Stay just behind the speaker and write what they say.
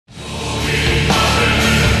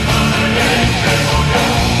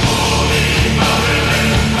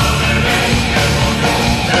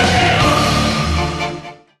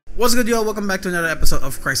What's good, y'all? Welcome back to another episode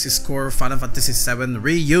of Crisis Core Final Fantasy VII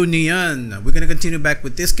Reunion. We're gonna continue back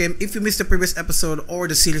with this game. If you missed the previous episode or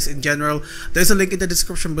the series in general, there's a link in the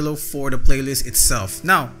description below for the playlist itself.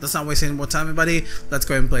 Now, let's not waste any more time, everybody. Let's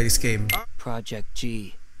go ahead and play this game. Project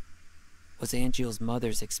G was Angeal's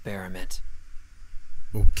mother's experiment.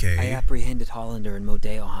 Okay. I apprehended Hollander in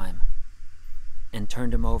Nibelheim and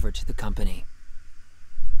turned him over to the company.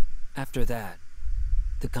 After that,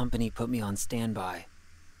 the company put me on standby.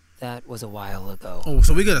 That was a while ago. Oh,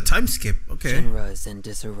 so we got a time skip. Okay. Shinra's in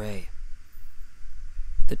disarray.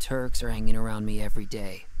 The Turks are hanging around me every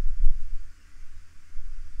day.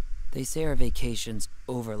 They say our vacations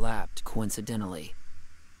overlapped coincidentally.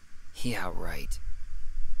 Yeah, right.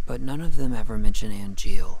 But none of them ever mention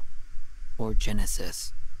Angeal or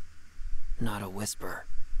Genesis. Not a whisper.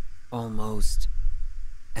 Almost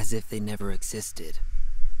as if they never existed.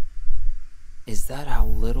 Is that how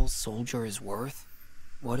little Soldier is worth?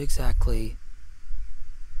 What exactly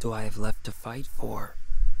do I have left to fight for?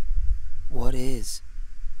 What is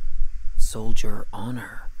Soldier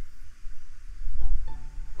honor?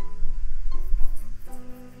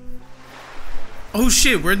 Oh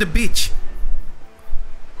shit, we're at the beach.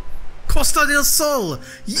 Costa del Sol.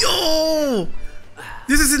 Yo!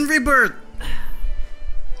 This is in Rebirth.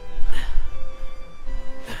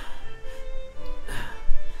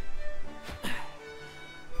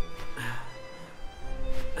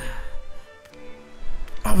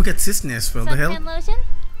 Oh, we got Cisne as well. The hell? Lotion?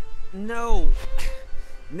 No.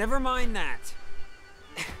 Never mind that.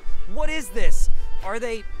 What is this? Are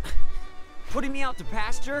they putting me out to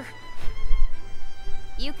pasture?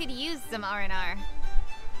 You could use some R&R.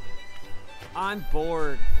 I'm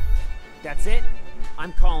bored. That's it?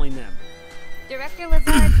 I'm calling them. Director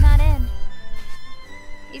Lazard's not in.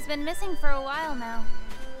 He's been missing for a while now.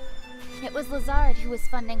 It was Lazard who was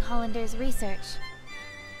funding Hollander's research,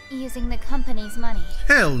 using the company's money.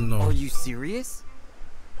 Hell no. Are you serious?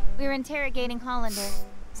 We're interrogating Hollander,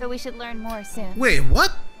 so we should learn more soon. Wait,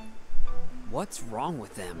 what? What's wrong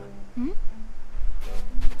with them? Hmm?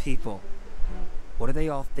 People. What are they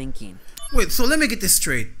all thinking? Wait, so let me get this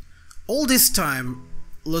straight. All this time,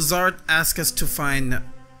 Lazard asked us to find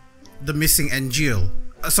the missing Angeal.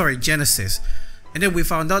 Genesis. And then we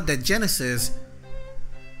found out that Genesis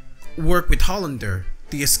worked with Hollander,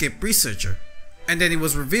 the escaped researcher. And then it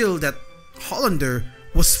was revealed that Hollander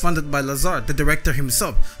was funded by Lazard, the director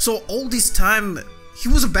himself. So all this time, he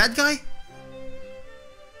was a bad guy?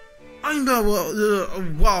 I know,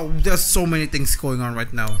 wow, there's so many things going on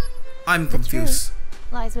right now. I'm confused. The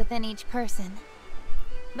truth lies within each person.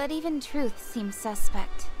 But even truth seems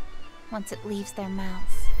suspect once it leaves their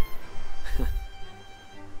mouths.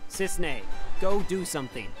 Cisne, go do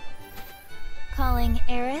something. Calling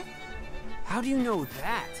Aerith? How do you know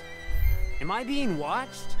that? Am I being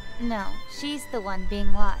watched? No, she's the one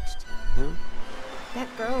being watched. Huh? That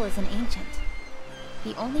girl is an ancient.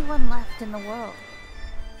 The only one left in the world.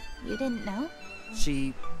 You didn't know?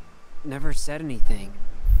 She never said anything.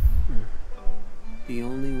 The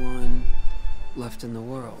only one left in the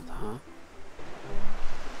world, huh?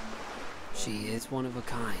 She is one of a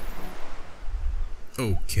kind.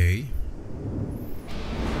 Okay.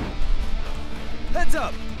 Heads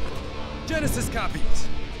up! Genesis copies!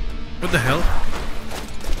 What the hell?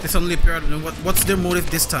 They suddenly appear out of nowhere. What's their motive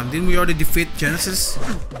this time? Didn't we already defeat Genesis?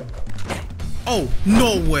 Oh,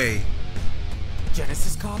 no way!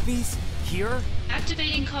 Genesis copies? Here?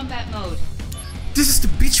 Activating combat mode. This is the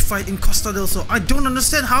beach fight in Costa del Sol. I don't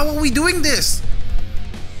understand. How are we doing this?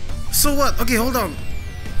 So what? Okay, hold on.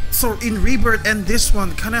 So in Rebirth and this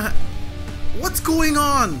one, kinda, what's going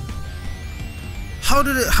on? How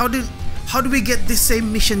do we get this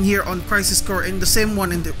same mission here on Crisis Core and the same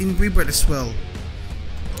one in Rebirth as well?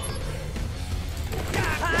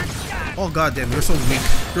 Oh goddamn, you're so weak.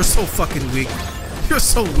 You're so fucking weak. You're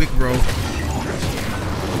so weak, bro.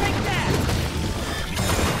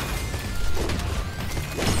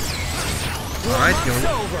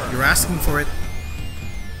 Alright, you're asking for it.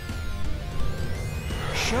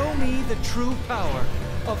 Show me the true power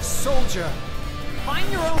of Soldier. Mind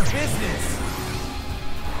your own business.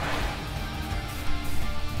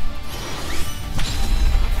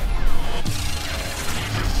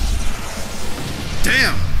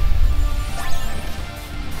 Damn!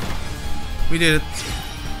 We did it.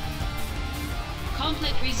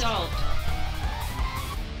 Conflict resolved.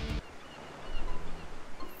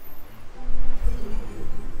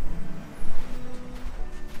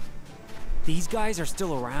 These guys are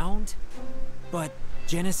still around? But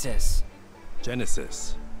Genesis.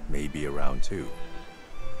 Genesis may be around too.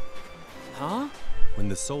 Huh? When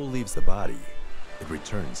the soul leaves the body, it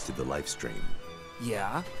returns to the life stream.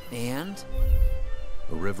 Yeah, and?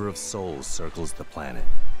 A river of souls circles the planet.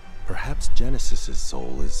 Perhaps Genesis's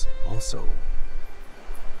soul is also...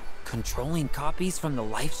 Controlling copies from the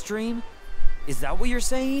life stream? Is that what you're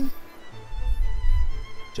saying?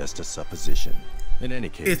 just a supposition. In any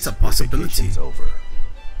case, it's a possibility. Vacation's over.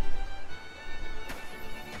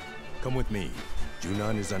 Come with me.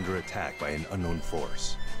 Junon is under attack by an unknown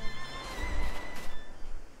force.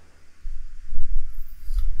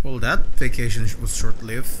 Well, that vacation was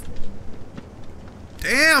short-lived.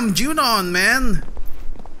 Damn, Junon, man!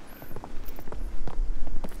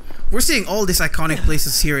 We're seeing all these iconic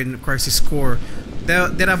places here in Crisis Core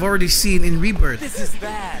that I've already seen in Rebirth. This is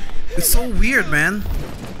bad. It's so weird, man.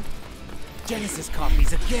 Genesis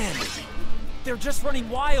copies again. They're just running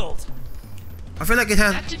wild. I feel like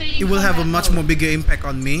it will have a much more bigger impact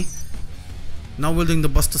on me. Now wielding the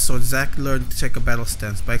Buster Sword, Zack learned to take a battle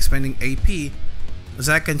stance. By expanding AP,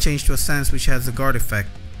 Zack can change to a stance which has a guard effect.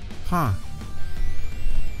 Huh.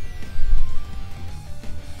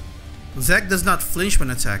 Zack does not flinch when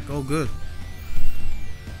attacked. Oh, good.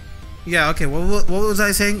 Yeah, okay, what was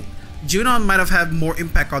I saying? Junon might have had more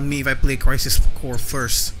impact on me if I play Crisis Core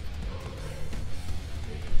first.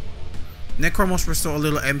 Necromos restore a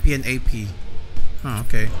little MP and AP. Huh,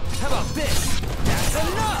 okay. How about this? That's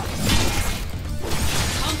enough!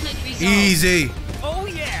 Conflict resolved. Easy! Oh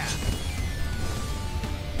yeah!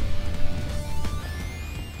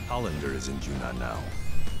 Hollander is in Junon now.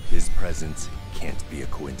 His presence can't be a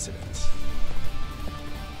coincidence.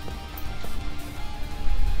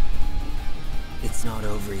 It's not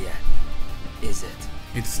over yet, is it?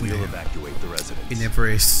 It's We'll never. evacuate the residence. It never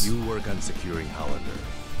is. You work on securing Hollander.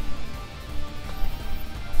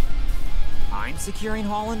 I'm securing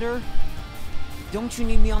Hollander? Don't you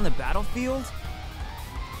need me on the battlefield?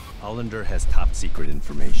 Hollander has top secret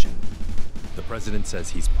information. The president says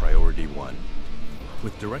he's priority one.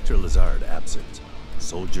 With Director Lazard absent,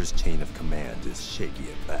 Soldier's chain of command is shaky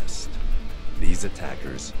at best. These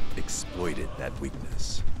attackers exploited that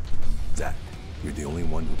weakness. Zack, you're the only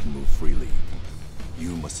one who can move freely.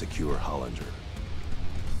 You must secure Hollander.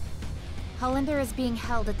 Hollander is being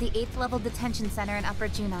held at the 8th level detention center in Upper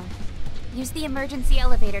Junon. Use the emergency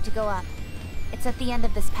elevator to go up. It's at the end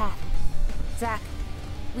of this path. Zack,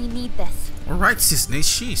 we need this. Alright, Cisne,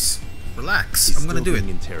 sheesh. Relax. He's I'm gonna still do it.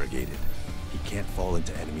 being interrogated. He can't fall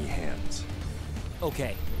into enemy hands.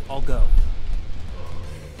 Okay, I'll go.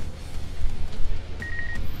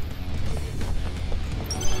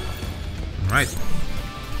 Right.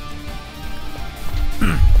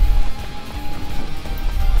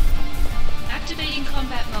 Activating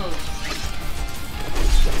combat mode.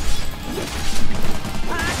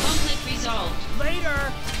 Conflict resolved.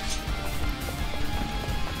 Later!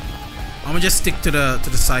 I'm gonna just stick to the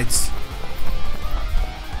sides.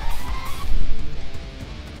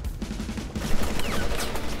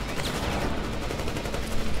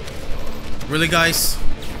 Really, guys?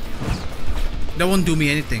 That won't do me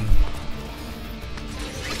anything.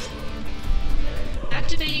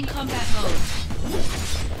 Activating combat mode.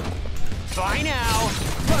 Bye now!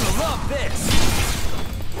 Gonna love this!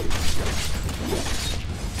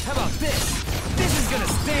 How about this? This is gonna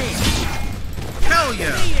sting! Hell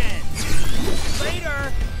yeah! The end!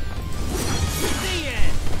 Later! The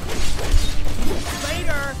end!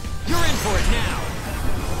 Later! You're in for it now!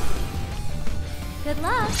 Good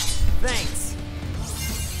luck. Thanks!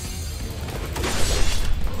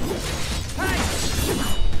 Hey!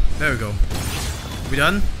 There we go. We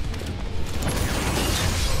done?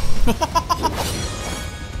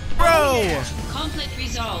 Bro! Conflict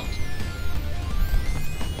resolved.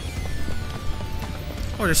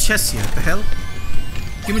 Oh, there's chests here. What the hell?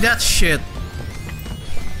 Give me that shit.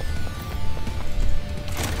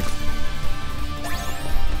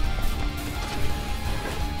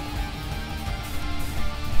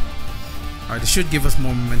 Alright, this should give us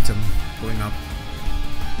more momentum going up.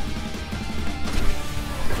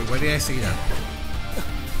 Wait, why did I say that?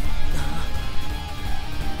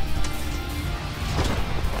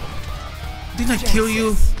 Didn't I kill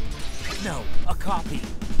you? No, a copy.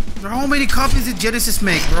 How many copies did Genesis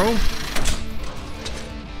make, bro?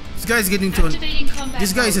 This guy's getting to Activating combat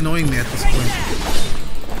this guy is mode. annoying me at this Take point. that!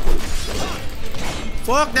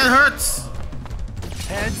 Fuck, that hurts!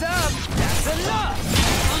 Heads up! That's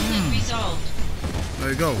enough! Conflict resolved. There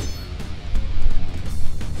you go.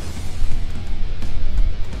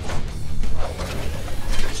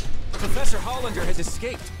 Professor Hollander has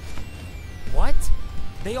escaped. What?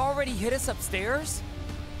 They already hit us upstairs?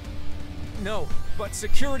 No, but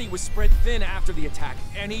security was spread thin after the attack,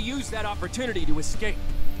 and he used that opportunity to escape.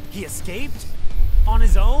 He escaped? On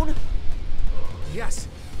his own? Yes,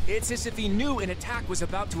 It's as if he knew an attack was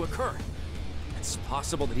about to occur. It's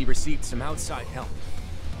possible that he received some outside help.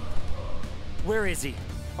 Where is he?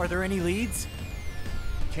 Are there any leads?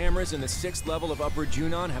 Cameras in the 6th level of Upper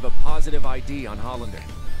Junon have a positive ID on Hollander.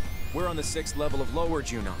 We're on the 6th level of Lower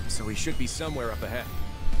Junon, so he should be somewhere up ahead.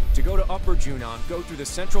 To go to Upper Junon, go through the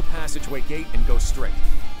central passageway gate and go straight.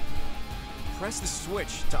 Press the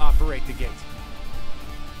switch to operate the gate.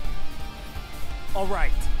 All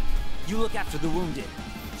right. You look after the wounded.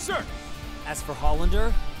 Sir! As for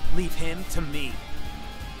Hollander, leave him to me.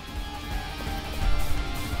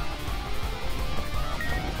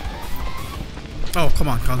 Oh, come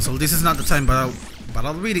on, console. This is not the time, but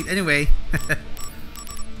I'll read it anyway.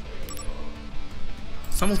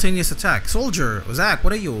 Simultaneous attack. Soldier, Zach,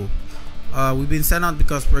 what are you? We've been sent out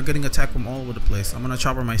because we're getting attacked from all over the place. I'm gonna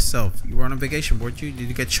chopper myself. You were on a vacation, weren't you? Did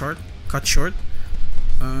you get cut short?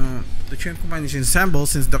 The train command is assembled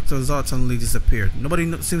since Dr. Zod suddenly disappeared.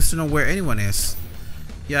 Nobody seems to know where anyone is.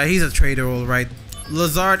 Yeah, he's a traitor, alright.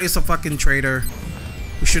 Lazard is a fucking traitor.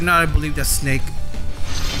 We should not have believed that snake.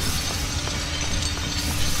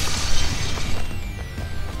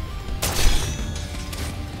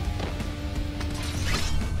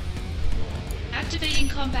 Activating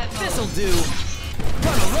combat mode. This'll do.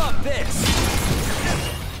 Gonna love this.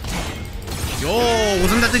 Yo,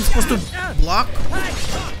 wasn't that thing supposed to block?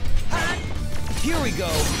 Here we go.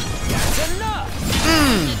 That's enough.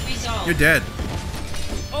 Conflict resolved. You're dead.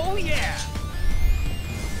 Oh yeah.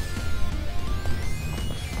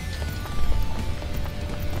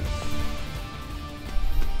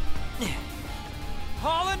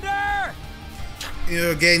 Hollander! You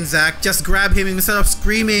again, Zach. Just grab him instead of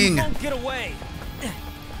screaming. Don't get away.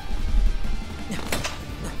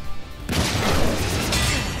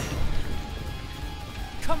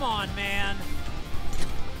 Come on, man.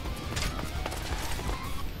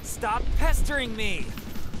 Stop pestering me.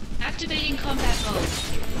 Activating combat mode.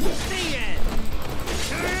 The end.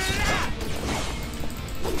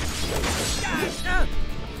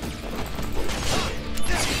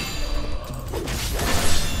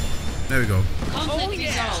 There we go. Conflict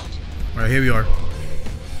resolved. Alright, here we are.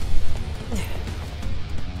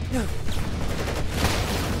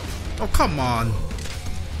 Oh, come on.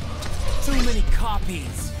 Too many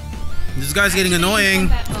copies. This guy's getting annoying.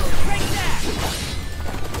 Combat mode. Break that.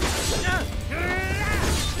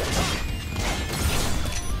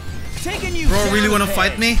 Taking you. Bro, really want to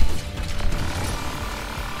fight me?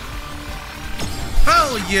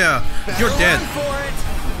 Hell yeah! You're dead. For it.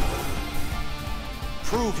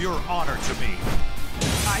 Prove your honor to me.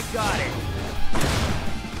 I got it.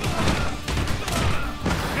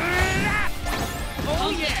 Oh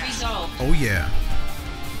Conflict yeah. resolved. Oh yeah.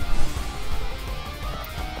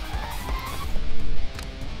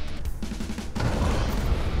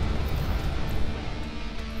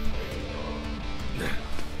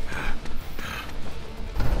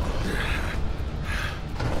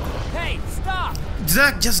 Hey, stop.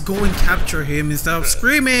 Zach, just go and capture him instead of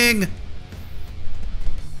screaming.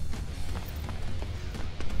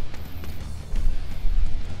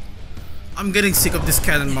 I'm getting sick of this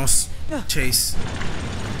cat and mouse chase. Oh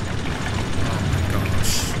my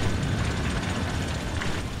gosh.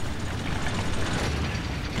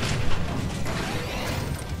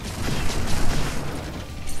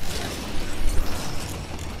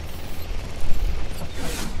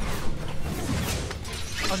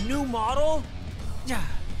 A new model?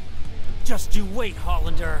 Just you wait,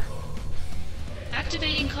 Hollander.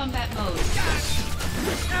 Activating combat mode.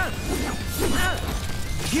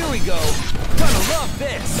 Here we go. Gonna love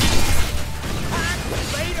this.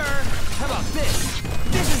 Later. How about this?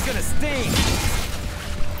 This is gonna sting.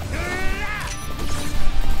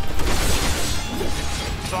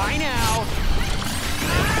 Bye now.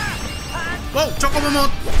 Whoa, Chocobo!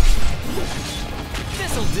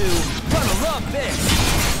 This'll do. Gonna love this.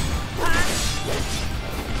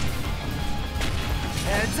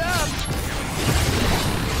 Heads up.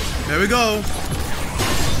 There we go.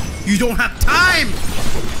 You don't have time.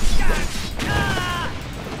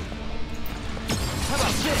 How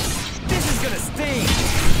about this? This is gonna sting.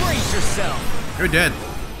 Brace yourself. You're dead.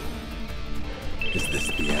 Is this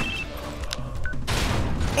the end?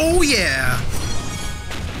 Oh yeah.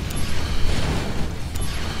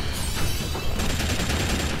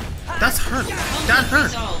 That's hurt. That hurt.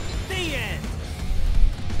 Resolved. The end.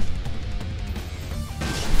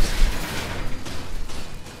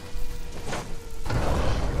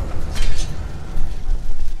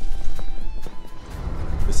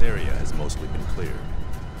 This area has mostly been cleared.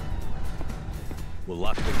 We'll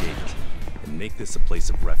lock the gate and make this a place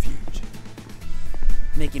of refuge.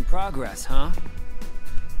 Making progress, huh?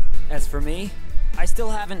 As for me, I still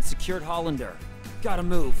haven't secured Hollander. Gotta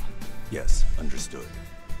move. Yes, understood.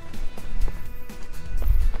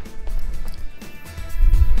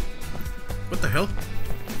 What the hell?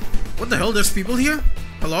 What the hell? There's people here?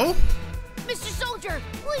 Hello? Mr. Soldier,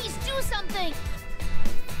 please do something!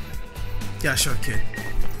 Yeah, sure, kid.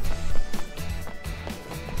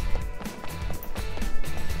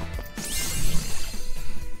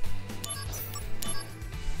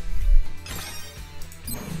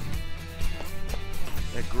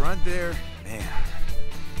 That grunt there, man.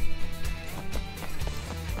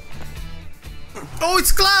 Oh,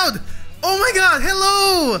 it's Cloud! Oh my god,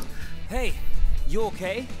 hello! Hey, you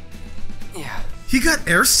okay? Yeah, He got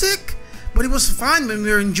airsick? But he was fine when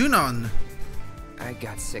we were in Junon. I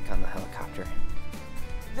got sick on the helicopter.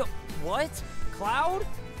 What? Cloud?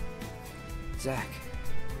 Zach,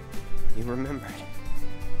 you remembered.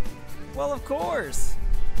 Well, of course.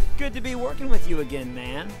 Good to be working with you again,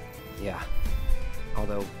 man. Yeah,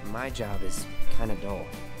 although my job is kinda dull.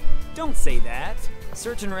 Don't say that.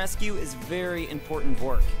 Search and rescue is very important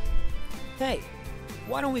work. Hey,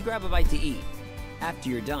 why don't we grab a bite to eat after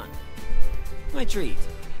you're done? My treat.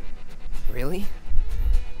 Really?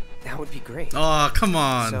 That would be great. Oh, come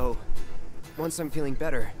on. So, once I'm feeling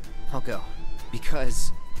better, I'll go.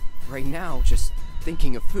 Because right now, just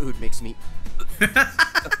thinking of food makes me...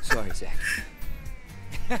 Sorry, Zach.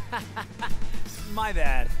 My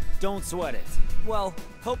bad. Don't sweat it. Well,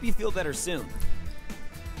 hope you feel better soon.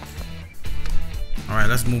 Alright,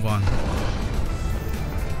 let's move on.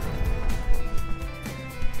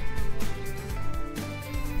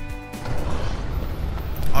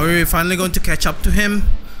 Are we finally going to catch up to him?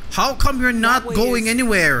 How come you're not That way going is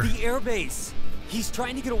anywhere? The airbase. He's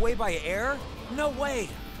trying to get away by air? No way.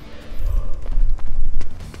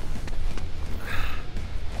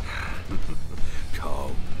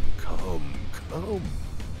 Come.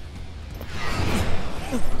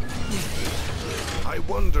 I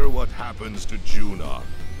wonder what happens to Junon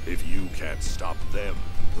if you can't stop them.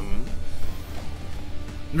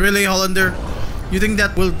 Really, Hollander? You think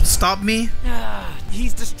that will stop me?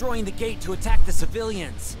 He's destroying the gate to attack the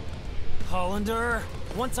civilians. Hollander,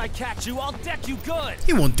 once I catch you, I'll deck you good.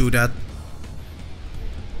 He won't do that.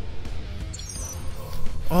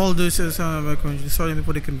 All this is sorry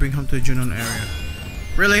before they can bring him to the Junon area.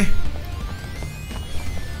 Really?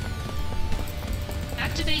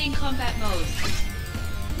 Activating combat mode.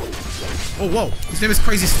 Oh, whoa. His name is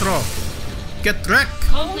Crazy Straw. Get wrecked.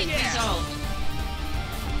 Conflict resolved.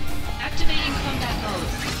 Activating combat mode.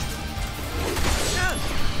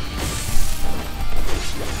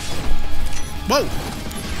 Whoa.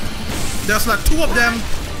 There's like two of them.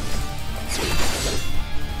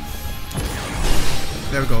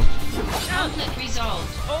 There we go. Conflict resolved.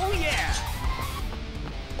 Oh yeah.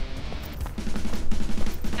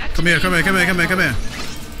 Come here, come here, come here, come here, come here.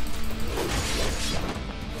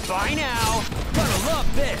 Bye now. Gonna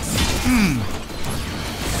love this.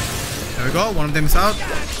 There we go. One of them is out.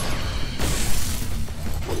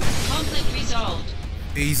 Conflict resolved.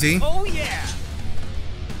 Easy. Oh yeah.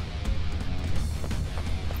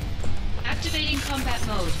 Activating combat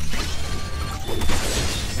mode.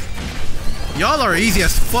 Y'all are easy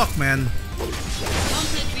as fuck, man.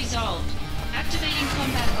 Conflict resolved. Activating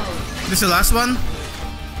combat mode. This is the last one.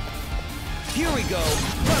 Here we go.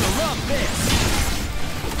 Gonna love this.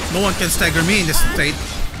 No one can stagger me in this state.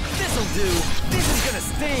 This'll do. This is gonna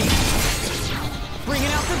sting.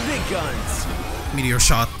 Bringing out the big guns. Meteor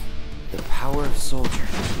shot. The power of soldier.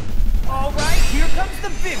 All right, here comes the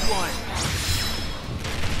big one.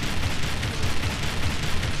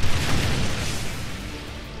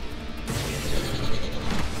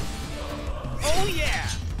 Oh yeah.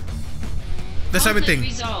 That's Conflict everything.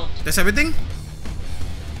 resolved. That's everything.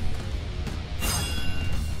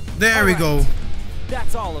 There we All go. right.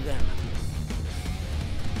 That's all of them.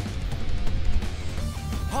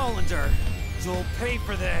 Hollander, you'll pay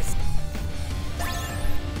for this.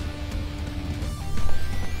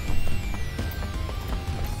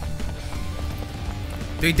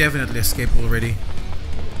 They definitely escaped already.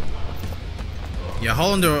 Yeah,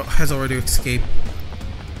 Hollander has already escaped.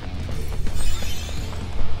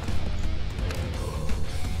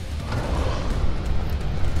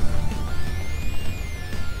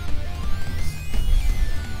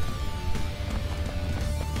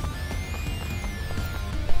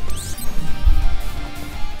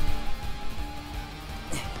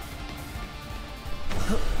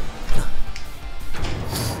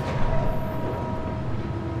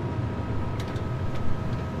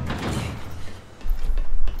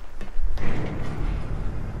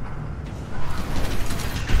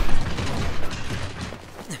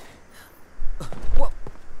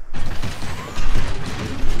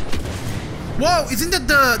 Whoa, isn't that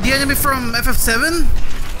the enemy from FF7?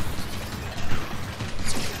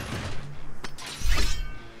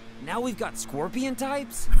 Now we've got scorpion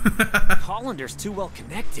types? Hollander's too well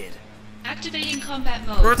connected. Activating combat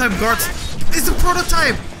mode. Prototype guards. It's the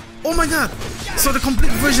prototype! Oh my god! So the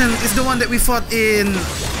complete version is the one that we fought in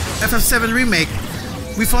FF7 Remake.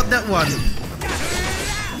 We fought that one.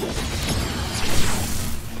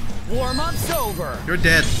 Warm up's over. You're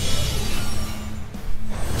dead.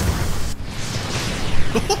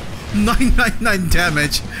 999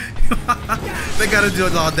 damage. They gotta do a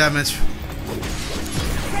lot of damage.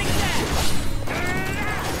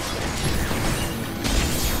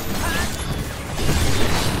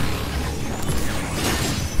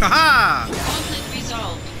 Haha! Conflict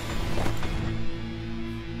resolved.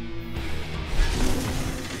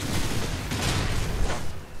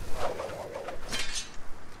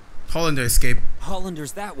 Hollander escaped.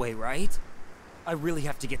 Hollander's that way, right? I really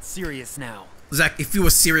have to get serious now. Zach, if you were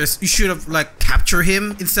serious, you should have like captured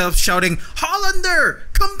him instead of shouting, "Hollander,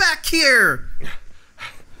 come back here!"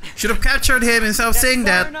 Should have captured him instead of saying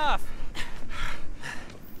that. Enough.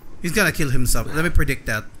 He's gonna kill himself. Let me predict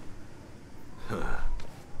that.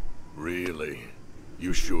 Really?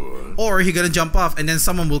 You sure? Or he gonna jump off and then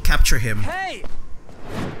someone will capture him. Hey!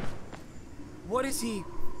 What is he?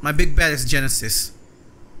 My big bet is Genesis.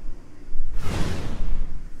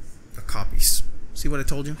 The copies. See what I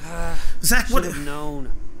told you? Zach, what? Should have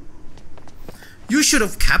known. You should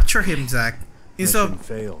have captured him, Zach. Instead Mission of,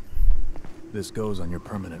 failed. This goes on your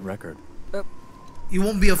permanent record. he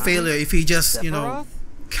won't be a failure if he just, you know, Sephiroth?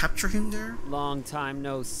 capture him there. Long time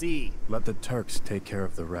no see. Let the Turks take care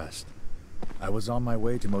of the rest. I was on my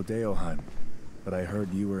way to Nibelheim, but I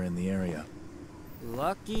heard you were in the area.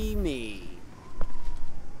 Lucky me.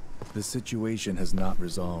 The situation has not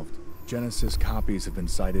resolved. Genesis copies have been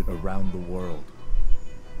sighted around the world.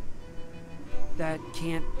 That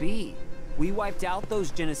can't be. We wiped out those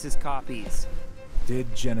Genesis copies.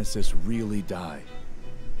 Did Genesis really die?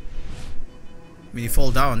 When he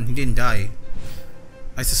fall down, he didn't die.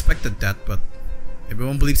 I suspected that, but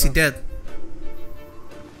everyone believes he dead.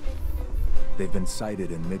 They've been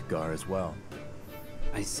sighted in Midgar as well.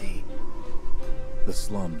 I see. The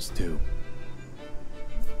slums, too.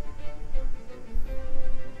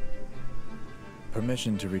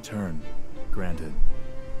 Permission to return. Granted.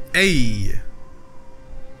 Hey!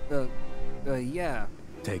 Yeah.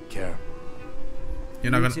 Take care.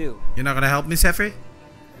 You're not Me gonna too. You're not gonna help me, Sephiroth?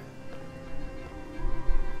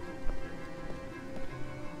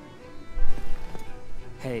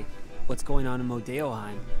 Hey, what's going on in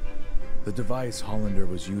Nibelheim? The device Hollander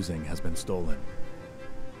was using has been stolen.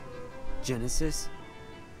 Genesis?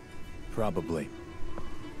 Probably.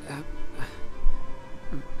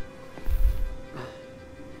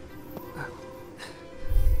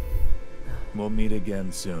 We'll meet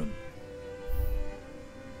again soon.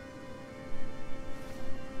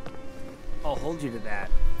 I'll hold you to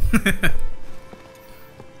that.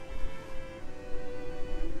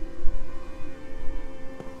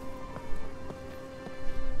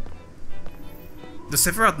 The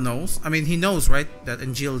Sephiroth knows. I mean, he knows, right? That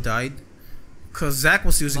Angeal died. Because Zack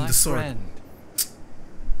was using My the sword. friend,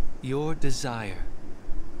 your desire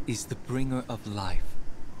is the bringer of life,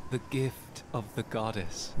 the gift of the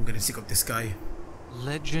goddess. I'm getting sick of this guy.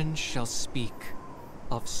 Legend shall speak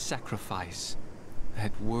of sacrifice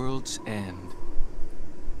at world's end.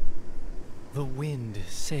 The wind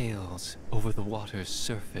sails over the water's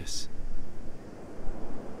surface,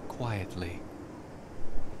 quietly,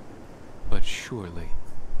 but surely.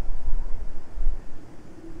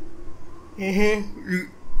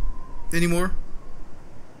 Any more?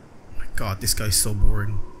 Oh my god, this guy's so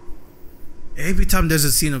boring. Every time there's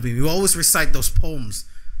a scene of him, you always recite those poems.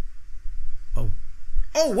 Oh.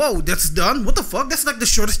 Oh, whoa, that's done? What the fuck? That's like the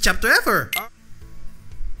shortest chapter ever.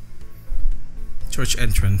 Church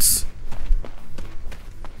entrance.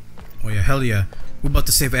 Oh yeah, hell yeah. We're about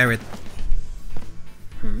to save Aerith.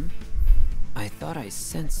 I thought I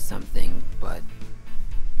sensed something, but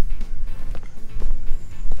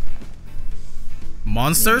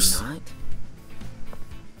Monsters? maybe not.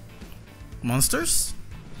 Monsters?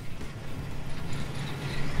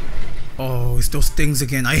 Oh, it's those things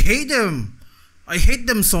again. I hate them. I hate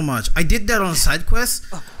them so much. I did that on a side quest.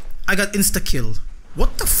 I got insta-killed.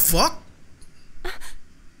 What the fuck?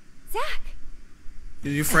 Zack!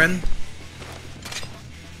 Is your friend?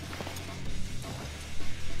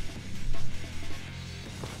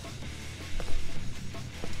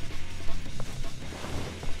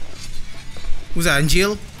 Who's that,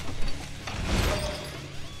 Angeal?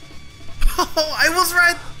 Oh, I was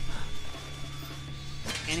right!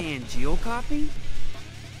 Any Angeal copy?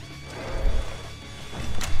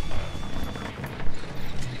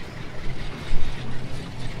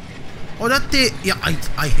 Oh, that thing. Yeah,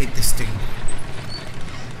 I hate this thing.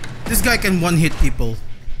 This guy can one-hit people.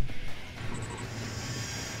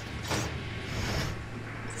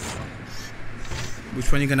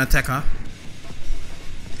 Which one you gonna attack, huh?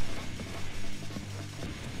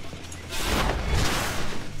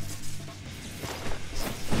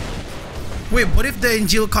 Wait, what if the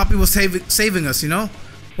Angel copy was saving us, you know?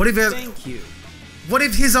 What if Thank you. What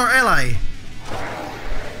if he's our ally?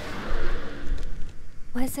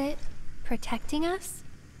 Was it protecting us?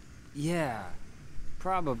 Yeah,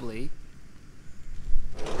 probably.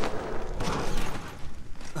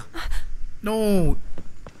 No,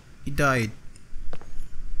 he died.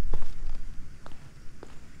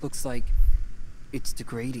 Looks like it's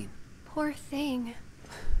degrading. Poor thing.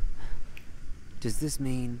 Does this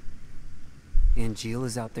mean Angel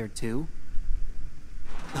is out there too?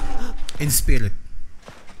 In spirit.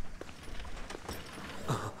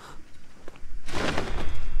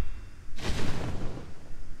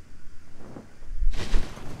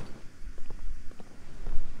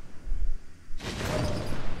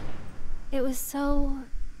 It was so...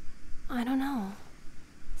 I don't know.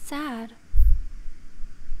 Sad.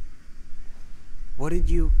 What did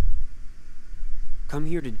you come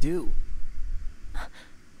here to do?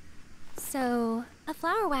 So, a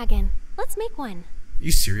flower wagon. Let's make one.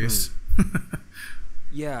 You serious?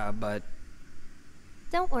 Yeah, but...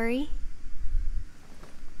 Don't worry.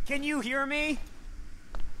 Can you hear me?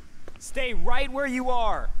 Stay right where you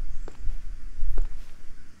are.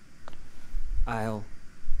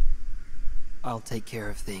 I'll take care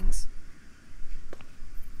of things.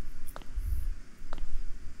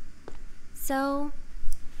 So,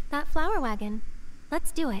 that flower wagon.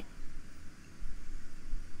 Let's do it.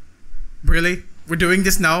 Really? We're doing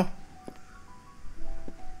this now?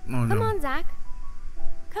 Oh no. Come on, Zach.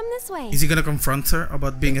 Come this way. Is he gonna confront her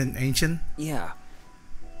about being an ancient? Yeah.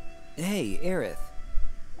 Hey, Aerith.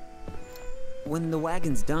 When the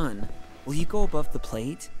wagon's done, will you go above the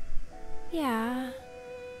plate? Yeah,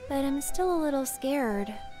 but I'm still a little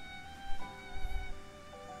scared.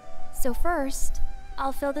 So first,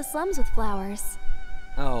 I'll fill the slums with flowers.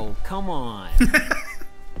 Oh, come on.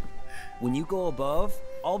 When you go above,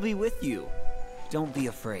 I'll be with you. Don't be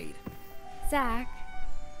afraid. Zach,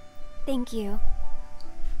 thank you.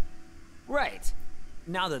 Right.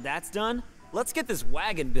 Now that that's done, let's get this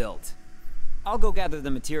wagon built. I'll go gather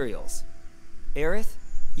the materials. Aerith,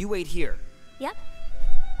 you wait here. Yep.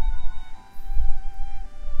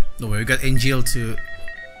 No way, we got Angel to...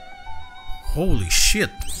 Holy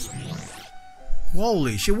shit.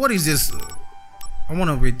 Holy shit, what is this? I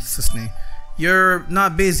wanna read this name. You're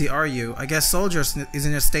not busy, are you? I guess Soldiers is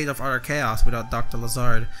in a state of utter chaos without Dr.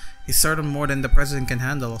 Lazard. He's certain more than the president can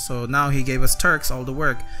handle, so now he gave us Turks all the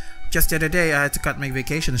work. Just the other day, I had to cut my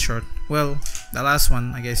vacation short. Well, the last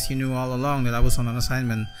one, I guess you knew all along that I was on an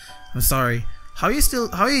assignment. I'm sorry. How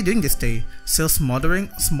are you doing this day? Still smoldering,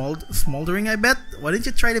 I bet? Why don't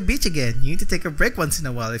you try the beach again? You need to take a break once in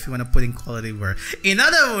a while if you want to put in quality work. In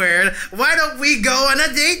other words, why don't we go on a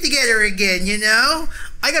date together again, you know?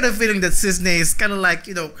 I got a feeling that Cisne is kind of like,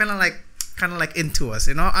 you know, kind of like into us,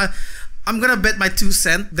 you know? I'm gonna bet my 2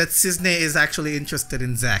 cents that Cisne is actually interested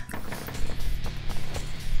in Zack.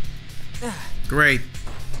 Great.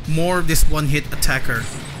 More of this one-hit attacker.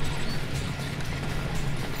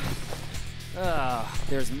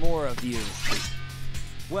 There's more of you.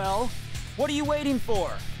 Well, what are you waiting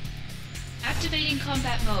for? Activating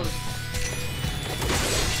combat mode.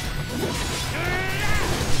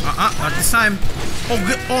 Not this time. Oh,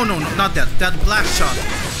 good. Oh no, not that. That blast shot.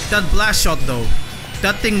 That blast shot though.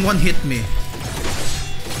 That thing one hit me.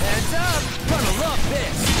 Heads up! Gonna love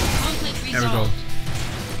this! Conflict There we go. resolved.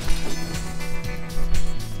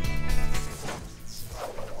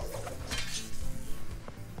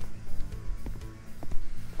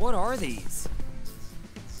 What are these?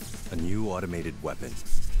 A new automated weapon.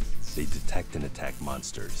 They detect and attack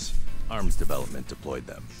monsters. Arms development deployed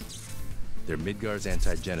them. They're Midgar's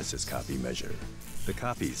anti-Genesis copy measure. The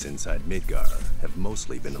copies inside Midgar have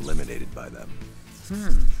mostly been eliminated by them.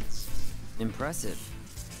 Impressive.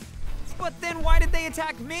 But then why did they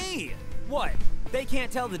attack me? What? They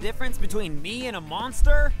can't tell the difference between me and a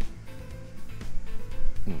monster?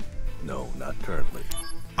 No, not currently.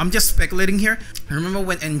 I'm just speculating here. Remember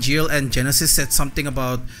when Angel and Genesis said something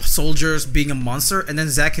about soldiers being a monster, and then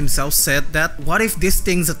Zack himself said that? What if these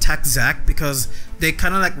things attack Zack because they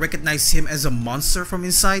kind of like recognize him as a monster from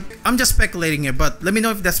inside? I'm just speculating here, but let me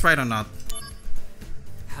know if that's right or not.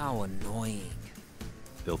 How annoying.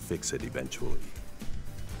 They'll fix it eventually.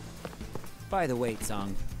 By the way,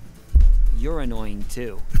 Tsung, you're annoying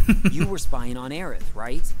too. You were spying on Aerith,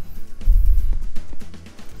 right?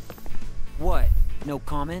 What? No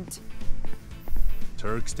comment?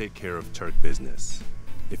 Turks take care of Turk business.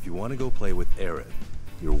 If you want to go play with Aerith,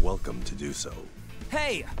 you're welcome to do so.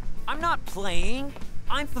 Hey, I'm not playing.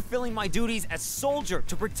 I'm fulfilling my duties as soldier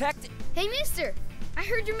to protect... Hey, mister, I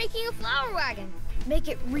heard you're making a flower wagon. Make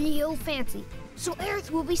it real fancy, so Aerith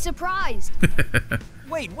will be surprised.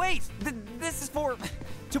 Wait, this is for...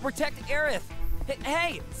 to protect Aerith.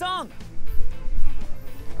 Hey, Song!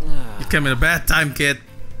 You came at a bad time, kid.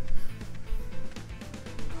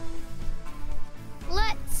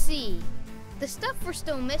 Let's see. The stuff we're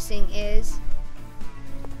still missing is...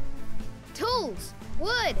 tools,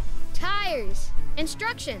 wood, tires,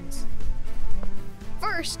 instructions.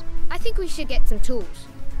 First, I think we should get some tools.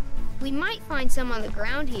 We might find some on the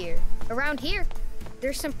ground here. Around here,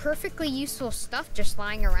 there's some perfectly useful stuff just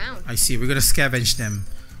lying around. I see, we're gonna scavenge them.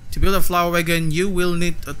 To build a flower wagon, you will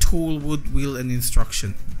need a tool, wood, wheel, and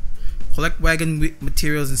instruction. Collect wagon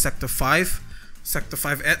materials in Sector 5. Sector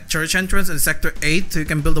 5 church entrance, and Sector 8 so you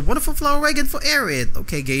can build a wonderful flower wagon for Aerith.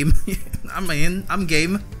 Okay, game. I'm in. I'm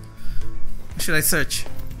game. What should I search?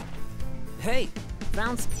 Hey,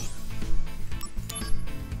 found some...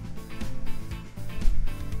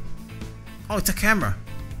 Oh, it's a camera.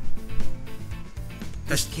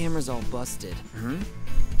 This camera's all busted.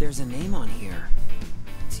 There's a name on here.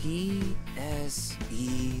 T-S-E-N-G?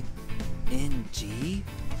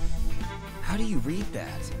 How do you read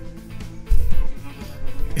that?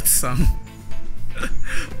 It's Sung.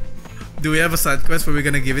 Do we have a side quest where we're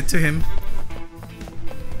gonna give it to him?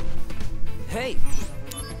 Hey!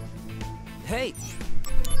 Hey!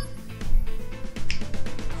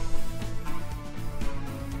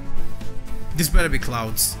 This better be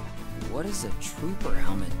clouds. What is a trooper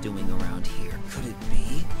helmet doing around here? Could it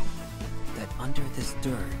be that under this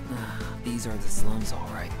dirt? These are the slums, all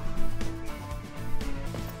right.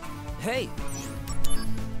 Hey!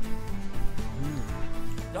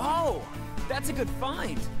 Oh! That's a good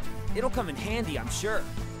find! It'll come in handy, I'm sure.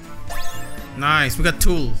 Nice, we got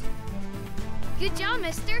tools. Good job,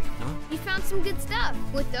 mister. You found some good stuff.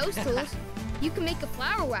 With those tools, you can make a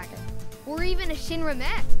flower wagon, or even a Shinra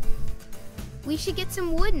mat. We should get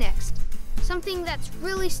some wood next. Something that's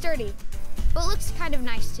really sturdy, but looks kind of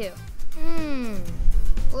nice too.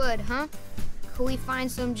 Wood, huh? Could we find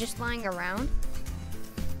some just lying around?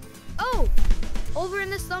 Oh! Over in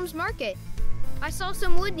the slums market. I saw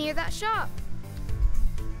some wood near that shop.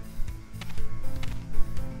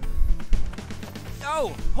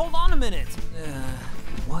 Oh, hold on a minute!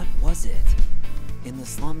 What was it? In the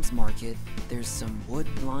slums market, there's some wood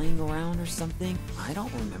lying around or something? I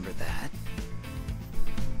don't remember that.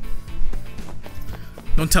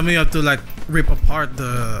 Don't tell me you have to like rip apart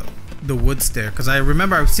the woods there, because I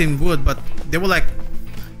remember I've seen wood, but they were like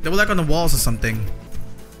on the walls or something.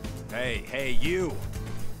 Hey, you!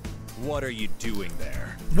 What are you doing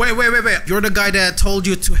there? Wait. You're the guy that told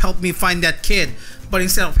you to help me find that kid, but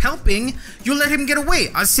instead of helping, you let him get away.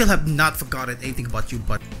 I still have not forgotten anything about you,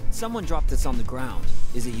 but... Someone dropped this on the ground.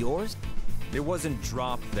 Is it yours? It wasn't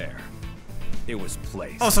dropped there. It was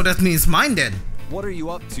placed. Oh, so that means mine then. What are you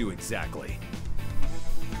up to exactly?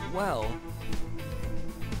 Well...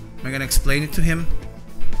 Am I gonna explain it to him?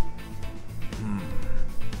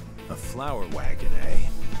 A flower wagon, eh?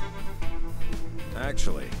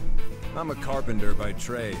 Actually, I'm a carpenter by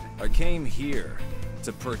trade. I came here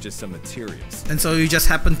to purchase some materials. And so you just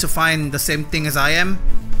happen to find the same thing as I am?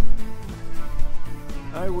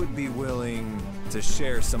 I would be willing to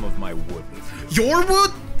share some of my wood with you. Your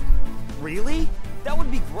wood? Really? That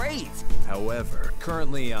would be great! However,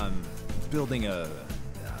 currently I'm building a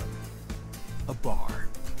bar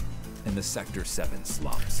in the Sector 7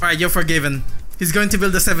 slums. Alright, you're forgiven. He's going to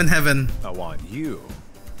build a 7 heaven. I want you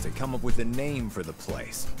to come up with a name for the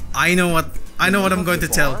place. I know what I'm going to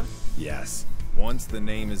tell. Yes. Once the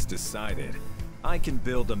name is decided, I can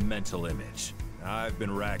build a mental image. I've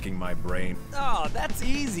been racking my brain. Oh, that's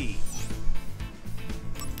easy.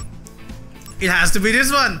 It has to be this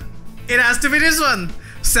one. It has to be this one.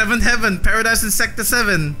 7th Heaven, Paradise in Sector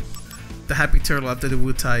 7. The happy turtle after the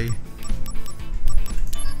Wutai.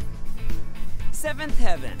 7th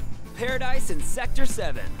Heaven, Paradise in Sector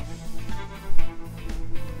 7.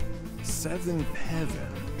 7th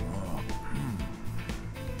Heaven. Oh,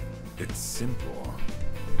 It's simple,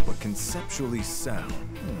 but conceptually sound.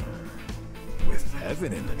 With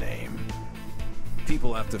heaven in the name,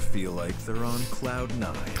 people have to feel like they're on Cloud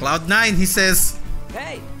 9. Cloud 9, he says.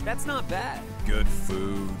 Hey, that's not bad. Good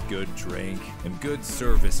food, good drink, and good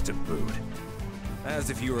service to boot. As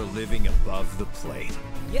if you were living above the plate.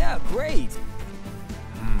 Yeah, great.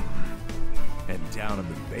 And down in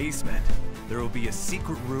the basement, there will be a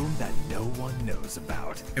secret room that no one knows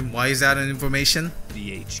about. And why is that an information?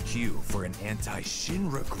 The HQ for an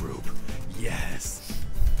anti-Shinra group. Yes.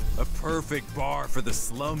 A perfect bar for the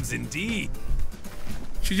slums indeed.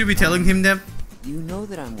 Should you be telling him that? You know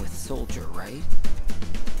that I'm with Soldier, right?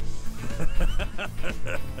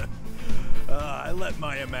 I let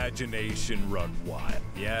my imagination run wild.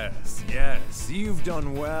 Yes, yes, you've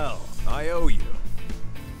done well. I owe you.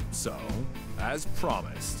 So, as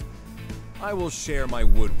promised, I will share my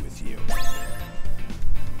wood with you.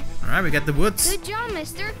 Alright, we got the woods. Good job,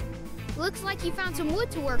 mister. Looks like you found some wood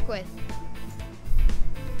to work with.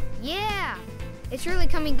 Yeah, it's really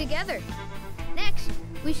coming together. Next,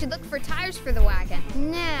 we should look for tires for the wagon.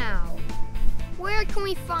 Now, where can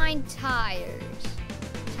we find tires?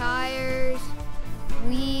 Tires,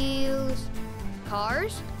 wheels,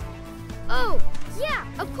 cars? Oh, yeah,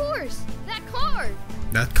 of course, that car.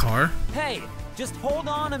 That car? Hey, just hold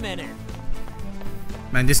on a minute.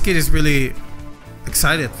 Man, this kid is really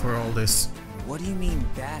excited for all this. What do you mean,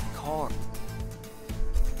 that car?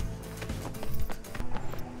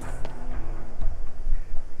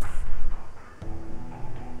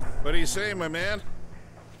 What do you say, my man?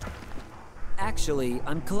 Actually,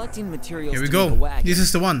 I'm collecting materials Here we to go. make a wagon, This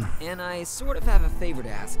is the one. and I sort of have a favor to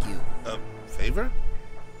ask you. A favor?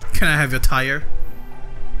 Can I have your tire?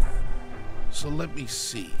 So let me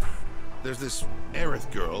see. There's this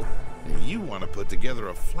Aerith girl, and you want to put together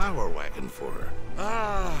a flower wagon for her.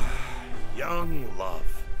 Ah, young love.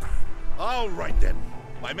 All right then,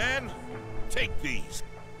 my man, take these.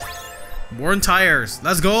 More tires.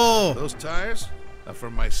 Let's go. Those tires are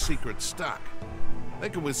from my secret stock. They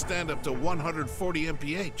can withstand up to 140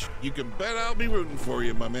 mph. You can bet I'll be rooting for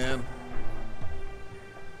you, my man.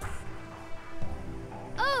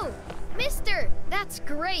 Oh, mister, that's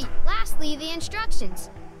great. Lastly, the instructions.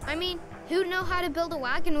 I mean, who'd know how to build a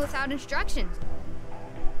wagon without instructions?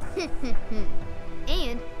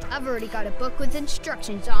 And I've already got a book with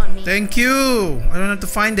instructions on me. Thank you. I don't have to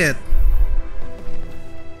find it.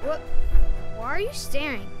 What? Why are you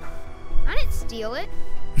staring? I didn't steal it.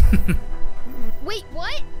 Wait,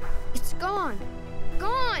 what? It's gone.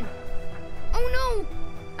 Gone. Oh no!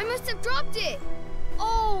 I must have dropped it.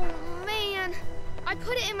 Oh man! I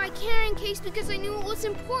put it in my carrying case because I knew it was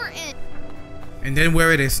important. And then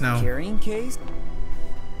where it is now. Carrying case?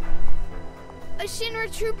 A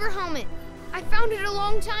Shinra trooper helmet. I found it a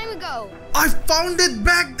long time ago. I found it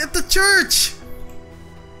back at the church.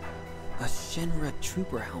 A Shinra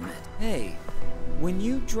trooper helmet. Hey, when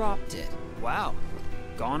you dropped it, wow,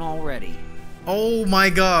 gone already. Oh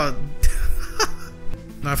my god.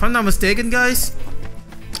 Now, if I'm not mistaken, guys,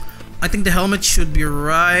 I think the helmet should be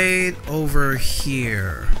right over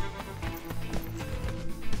here.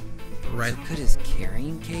 Right. So could his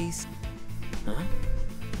carrying case? Huh?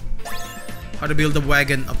 How to build a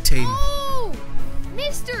wagon obtain. Oh!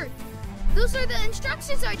 Mister! Those are the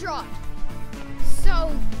instructions I dropped.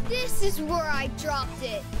 So, this is where I dropped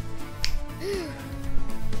it.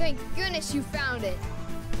 Thank goodness you found it.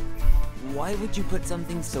 Why would you put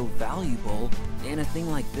something so valuable in a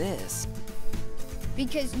thing like this?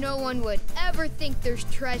 Because no one would ever think there's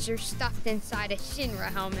treasure stuffed inside a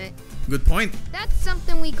Shinra helmet. Good point. That's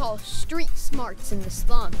something we call street smarts in the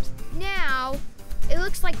slums. Now, it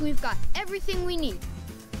looks like we've got everything we need.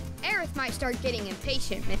 Aerith might start getting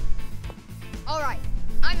impatient. Alright,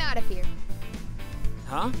 I'm out of here.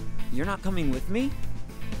 Huh? You're not coming with me?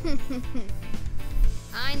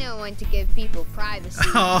 I know when to give people privacy.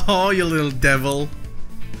 Oh, you little devil.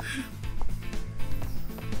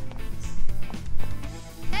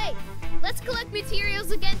 Hey, let's collect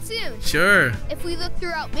materials again soon. Sure. If we look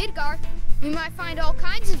throughout Midgar, we might find all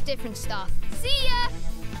kinds of different stuff. See ya!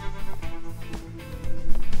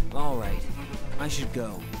 Alright, I should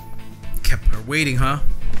go. Kept her waiting, huh?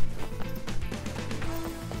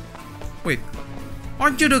 Wait,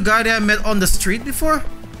 aren't you the guy that I met on the street before?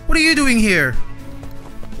 What are you doing here?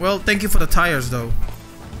 Well, thank you for the tires, though.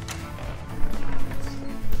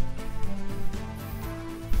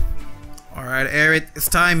 Alright, Aerith, it's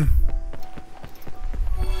time.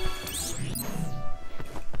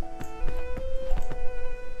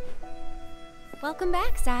 Welcome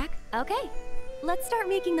back, Zach. Okay, let's start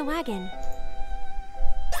making the wagon.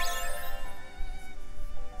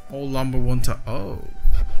 All lumber one to oh.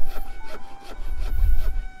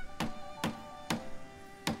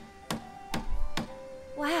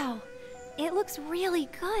 Wow, it looks really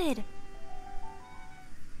good.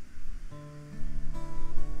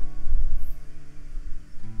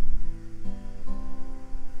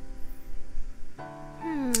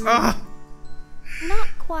 Not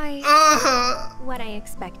quite what I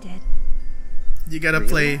expected. You gotta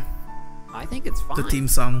Really? play. I think it's fine. The theme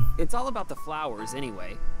song. It's all about the flowers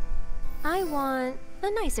anyway. I want a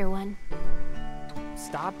nicer one.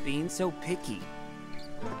 Stop being so picky.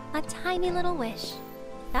 A tiny little wish.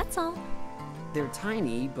 That's all. They're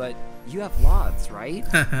tiny, but you have lots, right?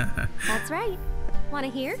 That's right. Want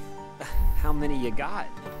to hear? How many you got?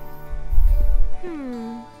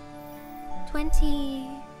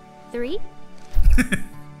 23?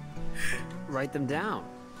 Write them down,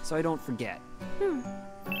 so I don't forget.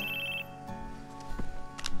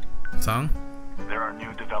 Song? There are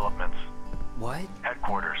new developments. What?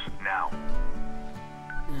 Headquarters, now.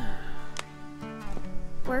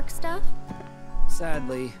 Work stuff?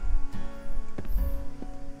 Sadly.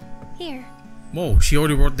 Here. Whoa, she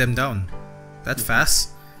already wrote them down. That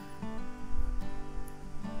fast?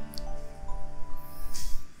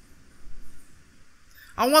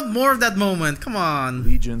 I want more of that moment, come on.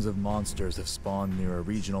 Legions of monsters have spawned near a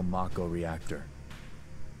regional Mako reactor.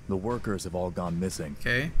 The workers have all gone missing.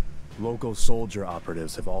 Okay. Local soldier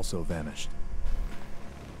operatives have also vanished.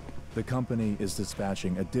 The company is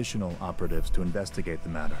dispatching additional operatives to investigate the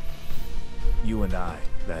matter. You and I,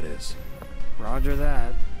 that is. Roger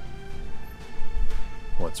that.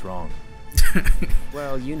 What's wrong?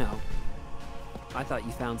 Well, you know. I thought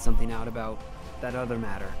you found something out about that other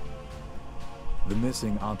matter. The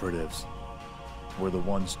missing operatives were the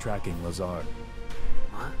ones tracking Lazard.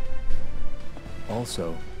 What?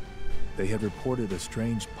 Also, they had reported a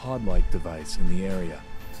strange pod-like device in the area.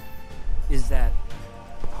 Is that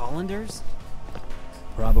Hollanders?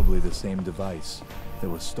 Probably the same device that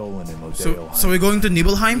was stolen in Nibelheim. So we're going to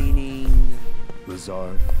Nibelheim? Meaning...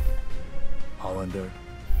 Lazard, Hollander,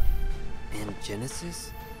 and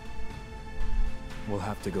Genesis? We'll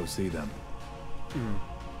have to go see them.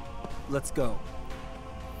 Let's go.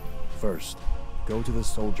 First, go to the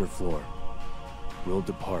soldier floor. We'll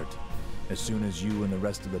depart as soon as you and the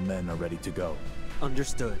rest of the men are ready to go.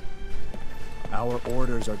 Understood. Our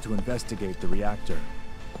orders are to investigate the reactor.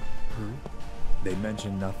 They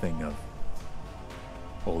mention nothing of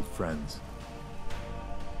old friends.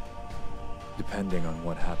 Depending on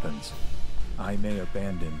what happens, I may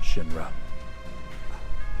abandon Shinra.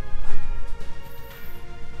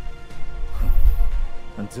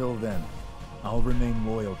 Until then, I'll remain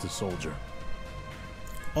loyal to Soldier.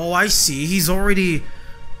 Oh, I see. He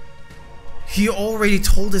already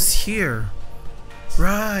told us here.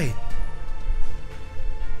 Right.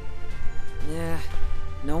 Yeah,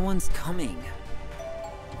 no one's coming.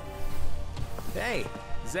 Hey,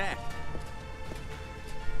 Zack.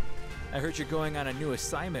 I heard you're going on a new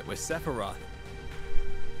assignment with Sephiroth.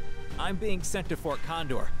 I'm being sent to Fort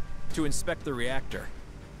Condor to inspect the reactor.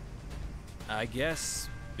 I guess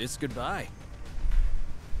it's goodbye.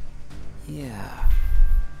 Yeah.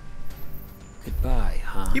 Goodbye,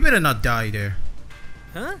 huh? You better not die there.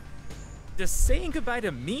 Huh? Does saying goodbye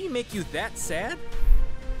to me make you that sad?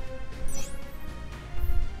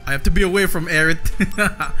 I have to be away from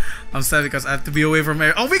Aerith. I'm sad because I have to be away from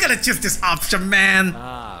Aerith. Oh, we gotta choose this option, man.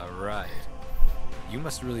 Ah, right. You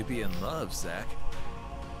must really be in love, Zack.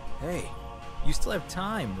 Hey, you still have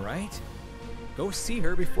time, right? Go see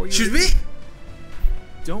her before you... Should we?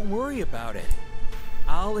 Don't worry about it.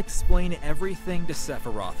 I'll explain everything to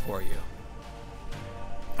Sephiroth for you.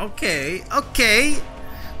 Okay, okay.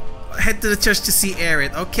 Head to the church to see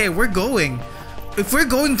Aerith. Okay, we're going. If we're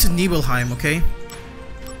going to Nibelheim, okay?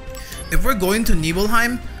 If we're going to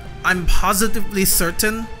Nibelheim, I'm positively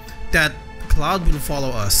certain that Cloud will follow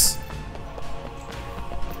us.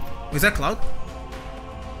 Was that Cloud?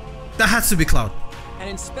 That has to be Cloud. An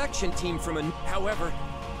inspection team from a... However,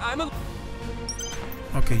 I'm a...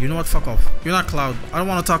 Okay, you know what? Fuck off. You're not Cloud. I don't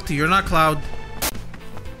want to talk to you. You're not Cloud.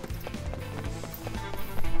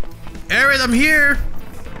 Aerith, I'm here!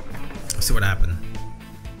 Let's see what happened.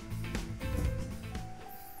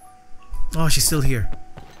 Oh, she's still here.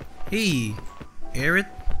 Hey, Aerith.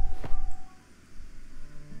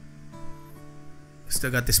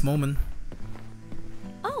 Still got this moment.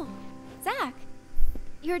 Oh, Zack.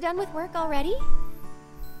 You're done with work already?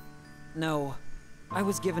 No, I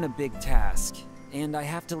was given a big task, and I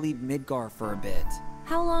have to leave Midgar for a bit.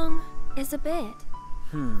 How long is a bit?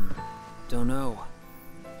 Don't know.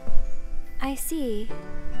 I see.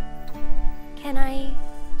 Can I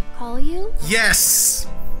call you? Yes!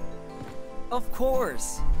 Of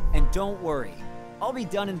course! And don't worry, I'll be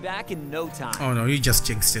done and back in no time. Oh no, you just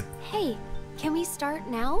jinxed it. Hey, can we start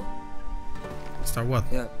now? Start what?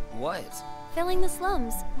 What? Filling the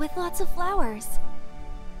slums with lots of flowers.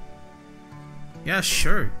 Yeah,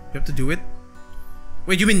 sure. You have to do it.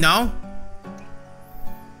 Wait, you mean now?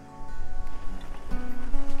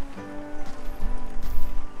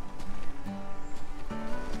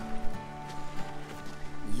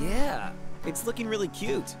 looking really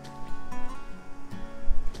cute.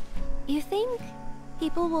 You think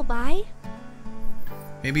people will buy?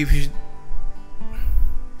 Maybe if you should...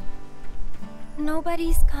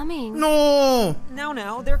 Nobody's coming. No!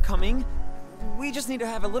 Now, they're coming. We just need to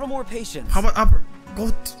have a little more patience. How about upper...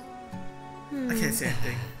 Goat? I can't say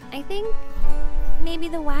anything. I think maybe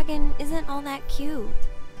the wagon isn't all that cute.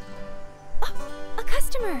 Oh, a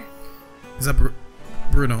customer! Is that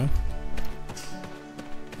Bruno?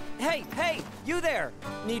 Hey, you there!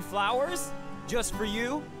 Need flowers? Just for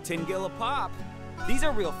you, 10 gil a pop. These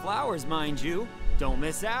are real flowers, mind you. Don't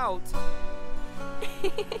miss out.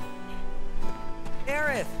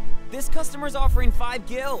 Aerith, this customer's offering 5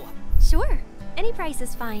 gil. Sure, any price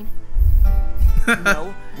is fine.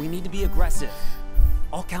 No, we need to be aggressive.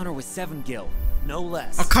 I'll counter with 7 gil, no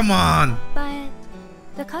less. Oh, come on! But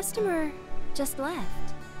the customer just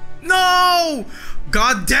left. No!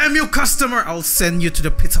 God damn you, customer! I'll send you to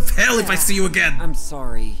the pits of hell if I see you again. I'm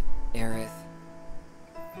sorry, Aerith.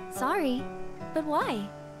 Sorry, but why?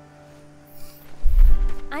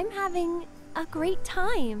 I'm having a great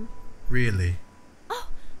time. Really? Oh,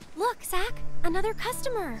 look, Zach, another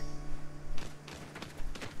customer.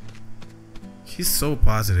 He's so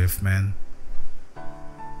positive, man.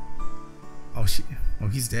 Oh,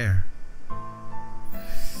 he's there.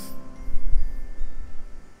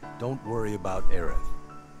 Don't worry about Aerith.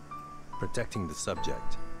 Protecting the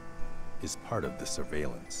subject is part of the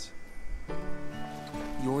surveillance.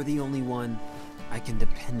 You're the only one I can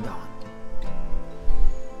depend on.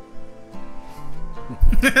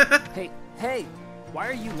 Hey, why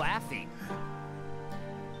are you laughing?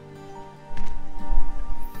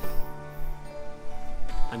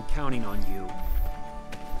 I'm counting on you.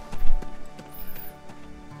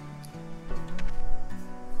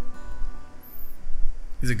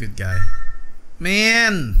 He's a good guy.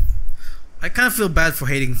 Man! I kind of feel bad for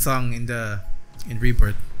hating Sung in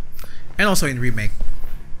Rebirth. And also in Remake.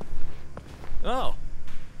 Oh,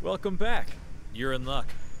 welcome back. You're in luck.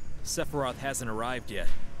 Sephiroth hasn't arrived yet.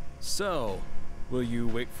 So, will you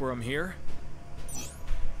wait for him here?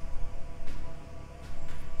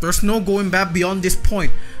 There's no going back beyond this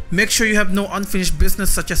point. Make sure you have no unfinished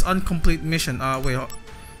business such as incomplete mission. Wait.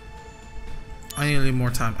 I need a little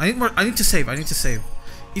more time. I need to save.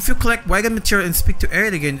 If you collect wagon material and speak to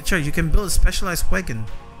Aerith again, sure, you can build a specialized wagon.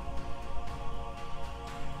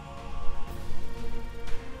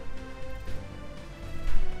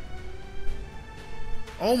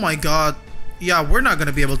 Oh my god. Yeah, we're not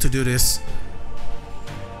gonna be able to do this.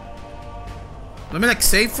 Let me like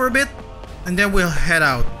save for a bit and then we'll head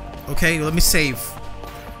out. Okay, let me save.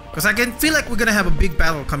 Because I can feel like we're gonna have a big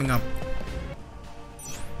battle coming up.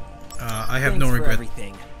 I have no regret. For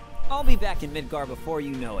everything. I'll be back in Midgar before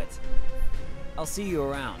you know it. I'll see you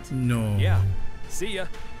around. No. Yeah. See ya.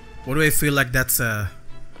 What do I feel like that's Yo,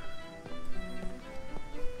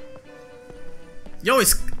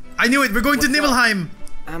 I knew it. We're going to Nibelheim.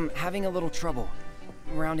 I'm having a little trouble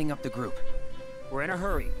rounding up the group. We're in a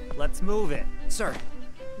hurry. Let's move it. Sir.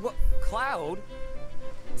 What? Cloud?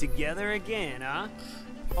 Together again, huh?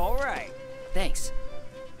 All right. Thanks.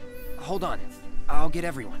 Hold on. I'll get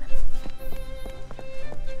everyone.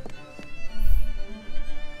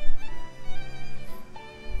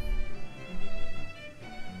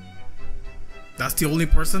 That's the only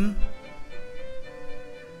person?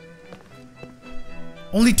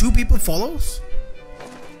 Only 2 people follows?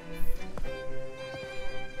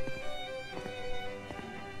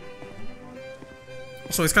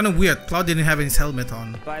 So it's kind of weird. Cloud didn't have his helmet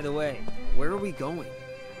on. By the way, where are we going?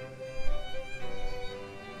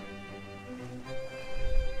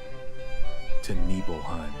 To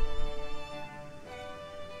Nibelheim.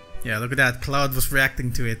 Yeah, look at that. Cloud was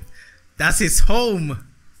reacting to it. That's his home.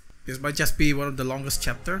 This might just be one of the longest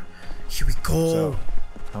chapter. Here we go. So,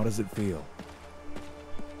 how does it feel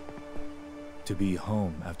to be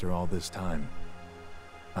home after all this time?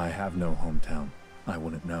 I have no hometown. I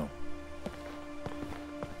wouldn't know.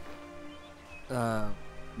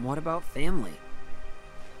 What about family?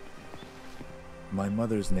 My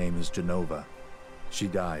mother's name is Genova. She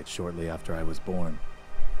died shortly after I was born.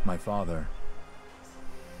 My father...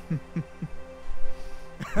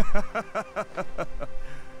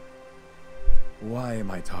 Why am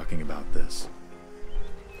I talking about this?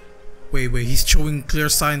 Wait, he's showing clear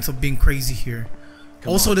signs of being crazy here.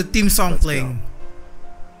 Come also on, the theme song let's playing.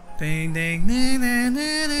 Ding ding na, na,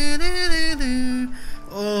 na, na, na, na.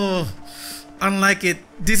 Oh, unlike it.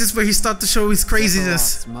 This is where he started to show his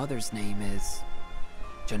craziness. Sephiroth's mother's name is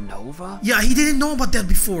Genova? Yeah, he didn't know about that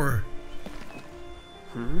before.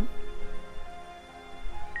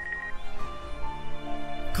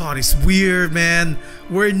 God, it's weird, man.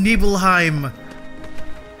 We're in Nibelheim.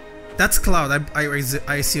 That's Cloud,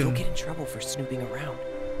 I assume. Don't get in trouble for snooping around.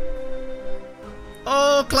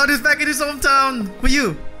 Oh, Cloud is back in his hometown. Who are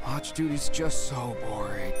you? Watch duty's just so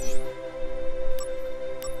boring.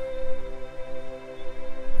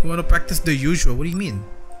 You want to practice the usual? What do you mean?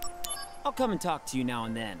 I'll come and talk to you now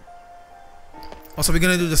and then. Also, we're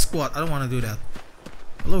gonna do the squat. I don't want to do that.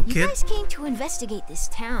 Hello, You kid. guys came to investigate this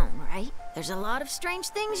town, right? There's a lot of strange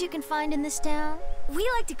things you can find in this town. We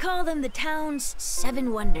like to call them the town's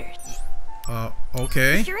 7 wonders.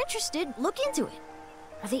 Okay. If you're interested, look into it.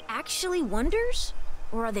 Are they actually wonders,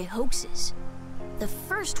 or are they hoaxes? The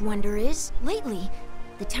first wonder is, lately,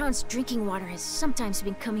 the town's drinking water has sometimes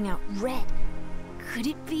been coming out red. Could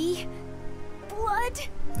it be blood?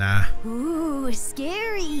 Nah. Ooh,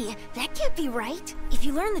 scary. That can't be right. If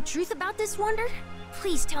you learn the truth about this wonder,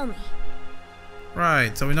 please tell me.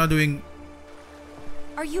 Right, so we're not doing...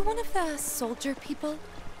 Are you one of the soldier people?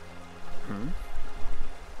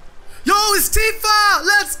 Yo, it's Tifa!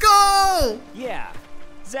 Let's go! Yeah,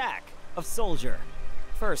 Zach, of Soldier.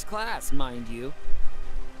 First class, mind you.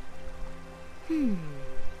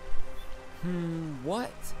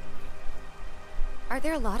 What? Are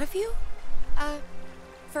there a lot of you?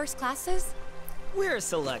 First classes? We're a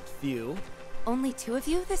select few. Only 2 of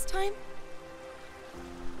you this time?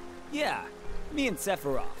 Yeah, me and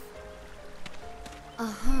Sephiroth.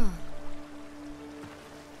 Uh-huh.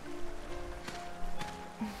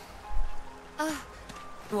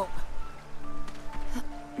 Well,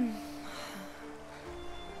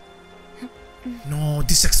 No,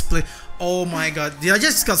 this explain. Oh my god, did I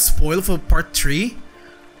just got spoiled for part 3?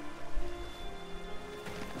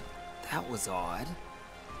 that was odd.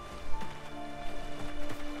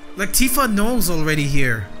 Like Tifa knows already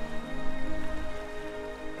here.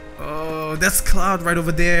 Oh, that's Cloud right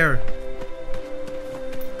over there.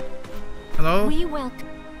 Hello? We welcome.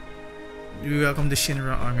 You welcome the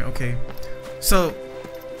Shinra army. Okay. So,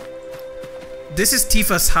 this is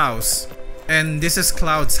Tifa's house. And this is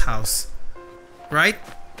Cloud's house. Right?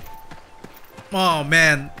 Oh,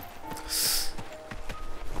 man.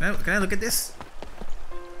 Can I look at this?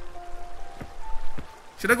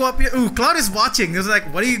 Should I go up here? Ooh, Cloud is watching. It's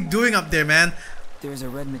like, what are you doing up there, man? There's a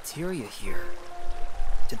red materia here.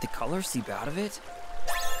 Did the color seep out of it?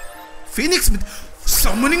 Phoenix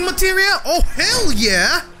summoning materia? Oh, hell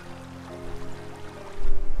yeah!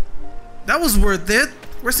 That was worth it.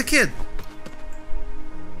 Where's the kid?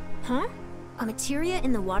 Huh? A materia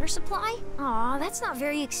in the water supply? Aw, that's not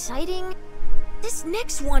very exciting. This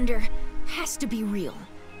next wonder has to be real.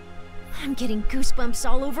 I'm getting goosebumps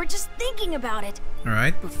all over just thinking about it.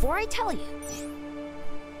 Alright. Before I tell you.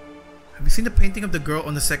 Have you seen the painting of the girl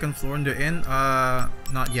on the 2nd floor in the inn?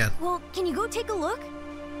 Not yet. Well, can you go take a look?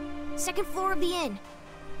 2nd floor of the inn.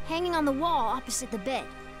 Hanging on the wall opposite the bed.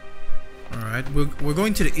 Alright, we're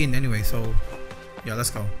going to the inn anyway, so... Yeah,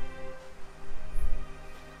 let's go.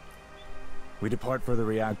 We depart for the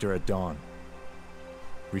reactor at dawn.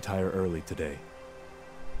 Retire early today.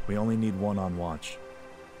 We only need 1 on watch.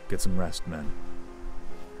 Get some rest, men.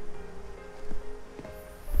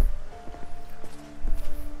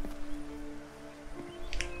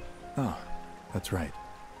 Ah, that's right.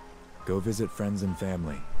 Go visit friends and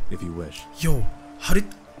family, if you wish. Yo, how did...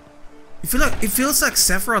 It feels like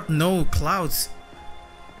Sephiroth knows Cloud's.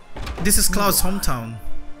 This is Cloud's hometown.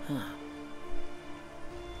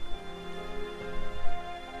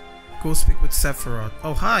 Go speak with Sephiroth.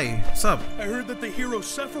 Oh, hi. What's up? I heard that the hero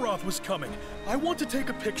Sephiroth was coming. I want to take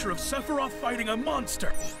a picture of Sephiroth fighting a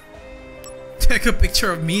monster. Take a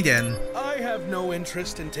picture of me then. I have no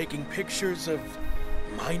interest in taking pictures of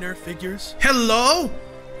minor figures. Hello?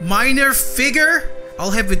 Minor figure?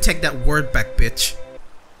 I'll have you take that word back, bitch.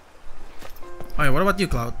 Alright, what about you,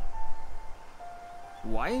 Cloud?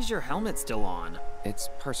 Why is your helmet still on? It's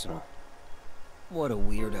personal. What a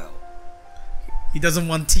weirdo. He doesn't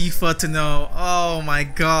want Tifa to know. Oh my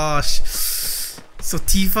gosh. So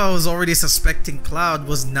Tifa was already suspecting Cloud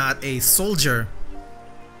was not a soldier.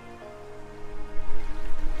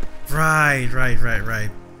 Right.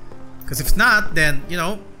 Because if not, then, you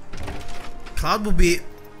know, Cloud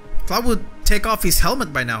would take off his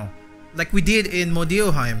helmet by now. Like we did in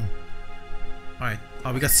Nibelheim. Alright.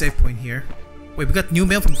 Oh, we got save point here. Wait, we got new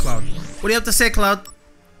mail from Cloud. What do you have to say, Cloud?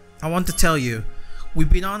 I want to tell you. We've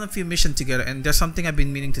been on a few missions together and there's something I've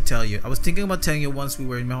been meaning to tell you. I was thinking about telling you once we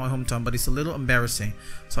were in my hometown, but it's a little embarrassing.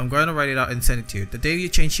 So I'm going to write it out and send it to you. The day you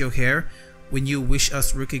changed your hair, when you wish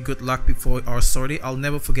us rookie good luck before our sortie, I'll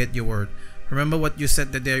never forget your word. Remember what you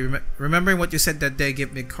said that day. Remembering what you said that day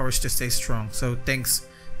gave me courage to stay strong. So thanks,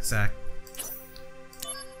 Zach.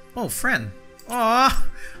 Oh, friend. Aww.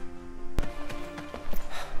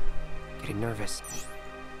 Getting nervous.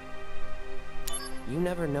 You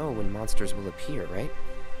never know when monsters will appear, right?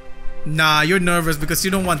 Nah, you're nervous because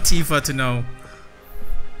you don't want Tifa to know.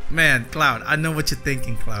 Man, Cloud, I know what you're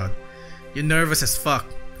thinking, Cloud. You're nervous as fuck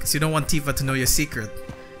because you don't want Tifa to know your secret.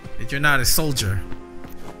 That you're not a soldier.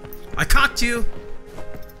 I caught you!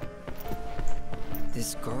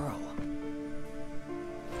 This girl.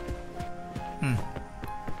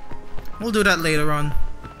 We'll do that later on.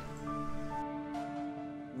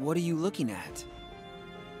 What are you looking at?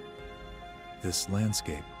 This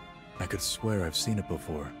landscape. I could swear I've seen it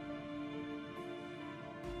before.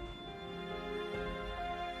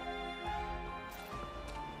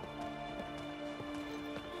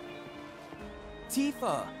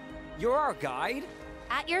 Tifa, you're our guide?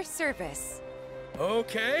 At your service.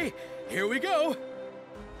 Okay, here we go.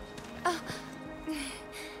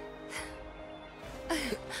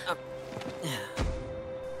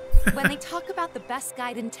 When they talk about the best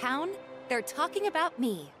guide in town, they're talking about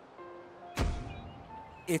me.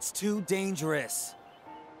 It's too dangerous.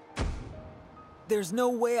 There's no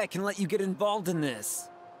way I can let you get involved in this.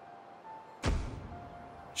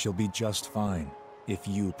 She'll be just fine if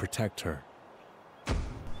you protect her.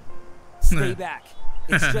 Stay back.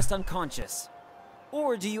 It's just unconscious.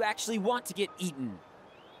 Or do you actually want to get eaten?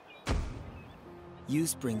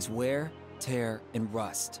 Use brings wear, tear, and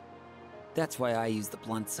rust. That's why I use the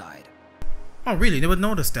blunt side. Oh really? Never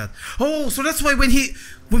noticed that. Oh, so that's why when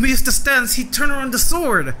we used the stance, he turned around the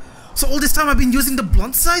sword. So all this time I've been using the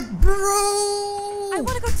blunt side? Bro! I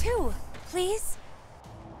want to go too, please.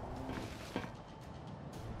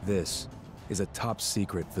 This is a top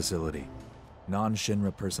secret facility.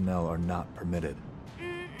 Non-Shinra personnel are not permitted.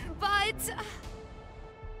 But...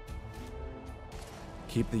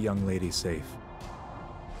 Keep the young lady safe.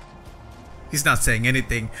 He's not saying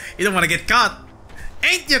anything. You don't want to get caught.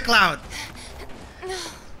 Ain't you, Cloud?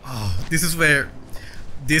 Oh, this is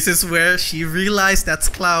where she realized that's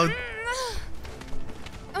Cloud.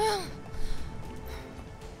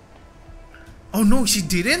 Oh no, she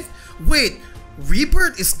didn't? Wait,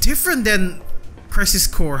 Rebirth is different than Crisis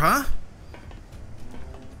Core, huh?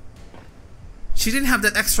 She didn't have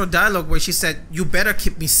that extra dialogue where she said, "You better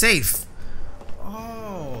keep me safe."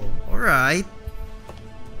 Oh, alright.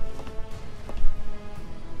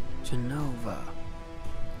 Genova.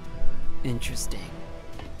 Interesting.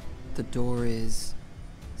 The door is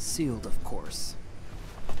sealed, of course.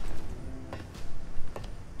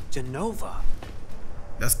 Genova.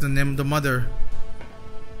 That's the name of the mother.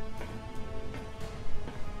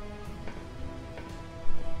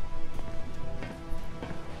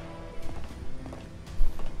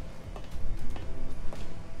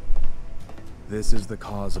 This is the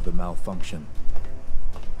cause of the malfunction.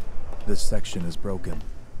 This section is broken.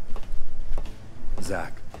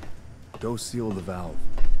 Zack, go seal the valve.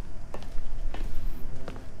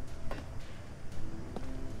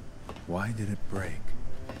 Why did it break?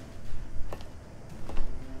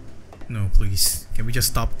 No, please. Can we just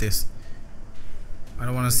stop this? I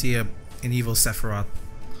don't want to see an evil Sephiroth.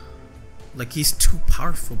 Like, he's too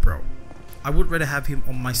powerful, bro. I would rather have him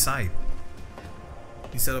on my side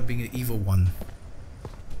instead of being an evil one.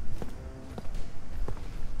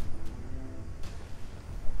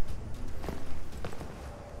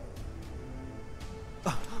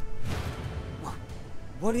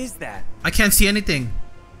 What is that? I can't see anything.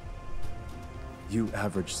 You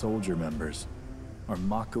average soldier members are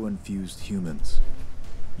Mako-infused humans.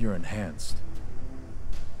 You're enhanced,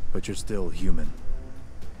 but you're still human.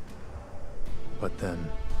 But then,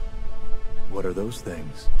 what are those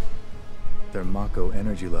things? Their Mako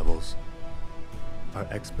energy levels are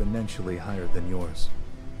exponentially higher than yours.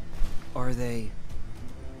 Are they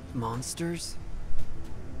monsters?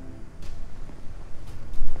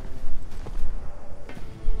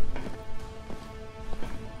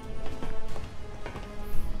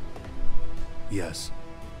 Yes.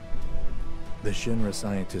 The Shinra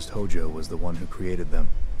scientist Hojo was the one who created them.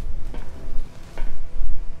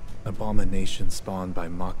 Abomination spawned by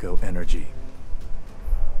Mako energy.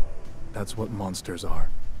 That's what monsters are.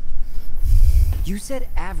 You said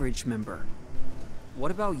average member.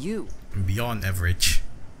 What about you? Beyond average.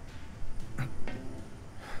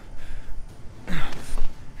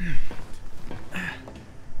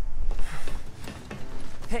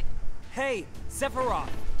 Hey, Sephiroth!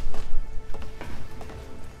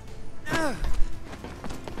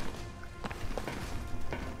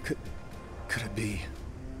 Could it be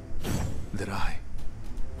that I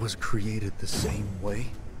was created the same way?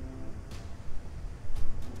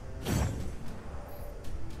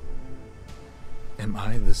 Am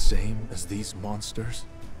I the same as these monsters?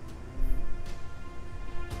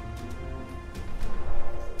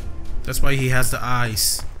 That's why he has the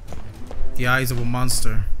eyes. The eyes of a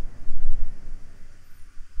monster.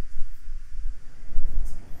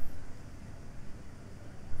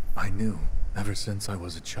 I knew ever since I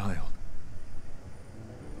was a child.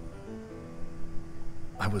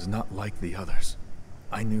 I was not like the others.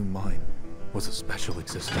 I knew mine was a special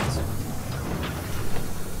existence.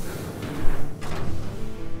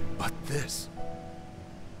 But this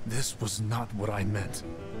was not what I meant.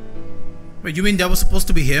 Wait, you mean that was supposed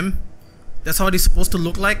to be him? That's how he's supposed to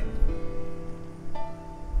look like?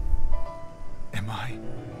 Am I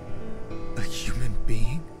a human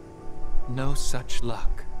being? No such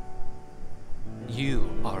luck. You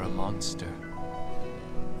are a monster.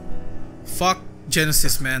 Fuck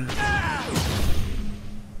Genesis, man.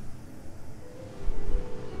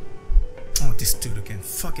 Oh, this dude again.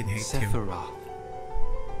 Fucking hate him. Sephiroth.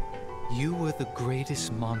 You were the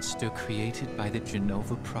greatest monster created by the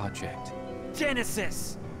Genova Project.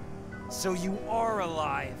 Genesis! So you are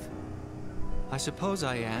alive. I suppose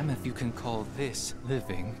I am, if you can call this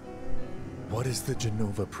living. What is the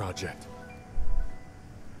Genova Project?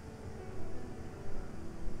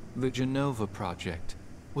 The Genova Project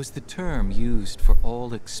was the term used for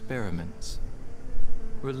all experiments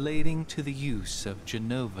relating to the use of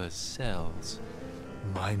Genova's cells.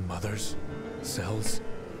 My mother's cells?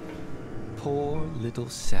 Poor little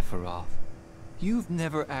Sephiroth. You've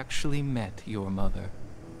never actually met your mother.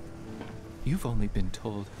 You've only been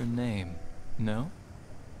told her name, no?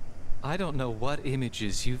 I don't know what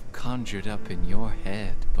images you've conjured up in your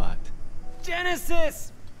head, but...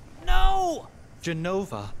 Genesis! No!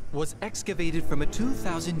 Genova was excavated from a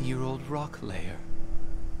 2,000-year-old rock layer.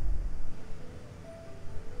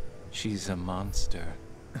 She's a monster.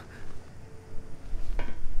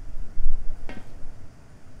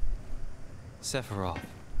 Sephiroth,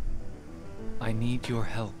 I need your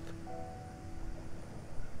help.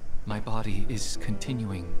 My body is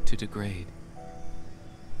continuing to degrade.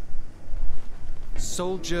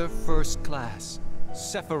 Soldier First Class,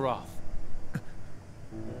 Sephiroth.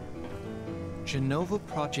 Genova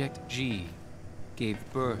Project G gave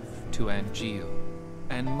birth to Angeal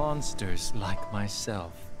and monsters like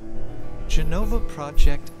myself. Genova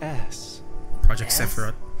Project S, Project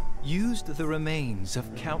Sephiroth, used the remains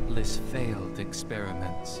of countless failed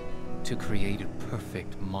experiments to create a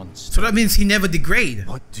perfect monster. So that means he never degrade.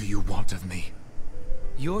 What do you want of me?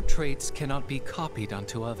 Your traits cannot be copied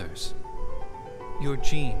onto others. Your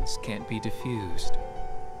genes can't be diffused.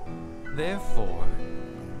 Therefore,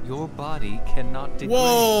 your body cannot degrade.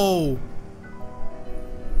 Whoa!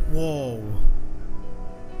 Whoa.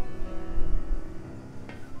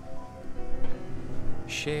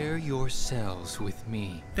 Share your cells with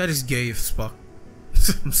me. That is gay as fuck.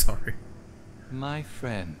 I'm sorry. My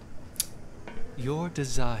friend, your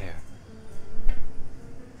desire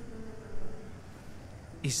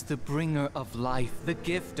is the bringer of life, the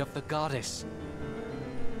gift of the goddess.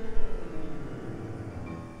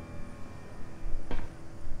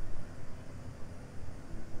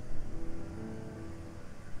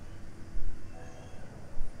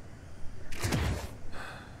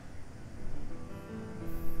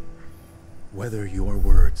 Whether your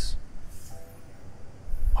words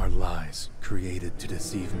are lies created to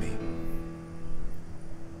deceive me,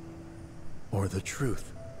 or the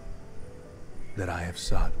truth that I have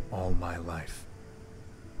sought all my life.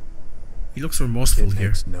 He looks remorseful here. It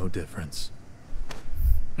makes no difference.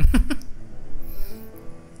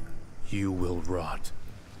 You will rot.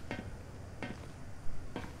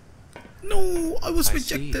 No, I was I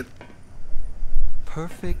rejected. see.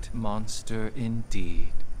 Perfect monster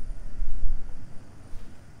indeed.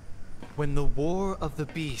 When the war of the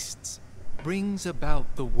beasts brings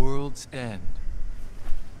about the world's end,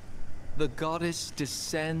 the goddess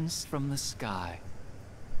descends from the sky.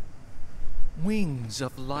 Wings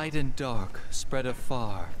of light and dark spread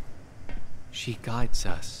afar. She guides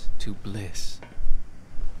us to bliss.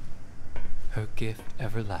 Her gift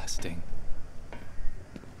everlasting.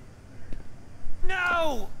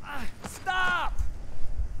 No! Stop!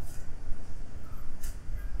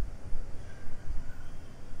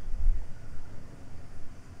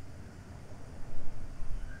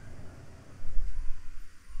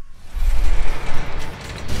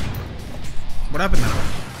 What happened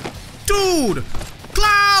now? Dude!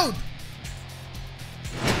 Cloud!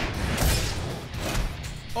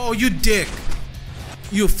 Oh, you dick.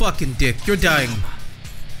 You fucking dick. You're dying.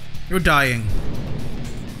 You're dying.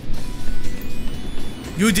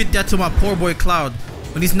 You did that to my poor boy Cloud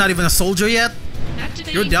when he's not even a soldier yet.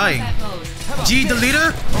 You're dying. G, the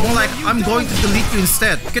leader? More like, I'm going to delete you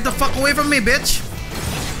instead. Get the fuck away from me, bitch.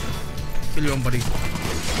 Kill your own buddy.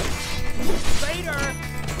 Later!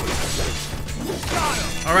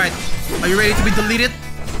 Alright, are you ready to be deleted?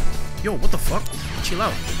 Yo, what the fuck? Chill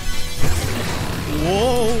out.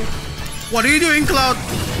 Whoa! What are you doing, Cloud?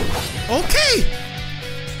 Okay!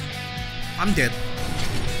 I'm dead.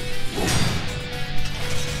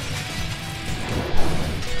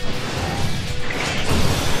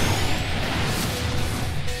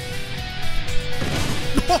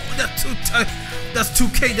 No, that's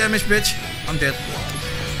 2k damage, bitch. I'm dead.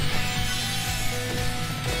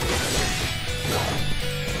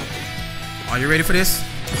 Are you ready for this?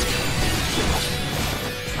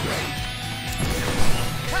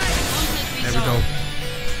 There we go.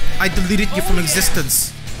 I deleted you from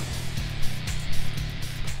existence.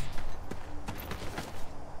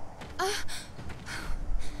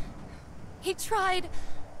 He tried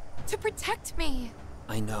to protect me.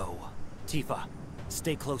 I know. Tifa,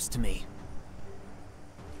 stay close to me.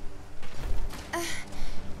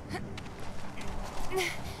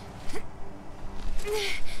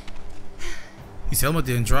 His helmet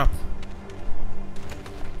didn't drop.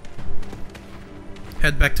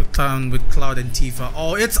 Head back to town with Cloud and Tifa.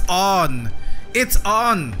 Oh, it's on! It's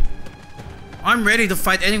on! I'm ready to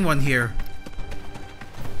fight anyone here.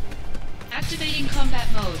 Activating combat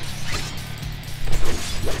mode.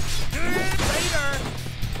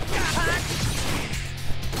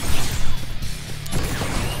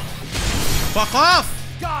 Fuck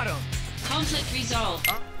off! Got him. Conflict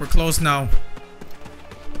resolved. We're close now.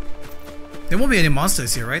 There won't be any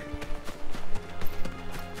monsters here, right?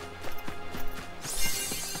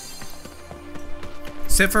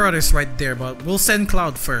 Sephiroth is right there, but we'll send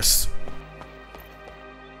Cloud first.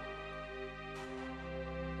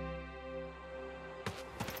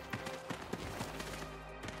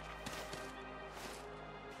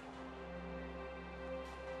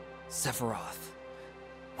 Sephiroth,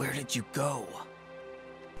 where did you go?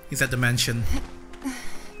 He's at the mansion.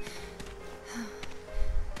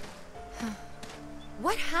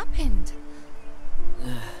 What happened?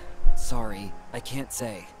 Sorry, I can't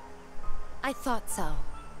say. I thought so.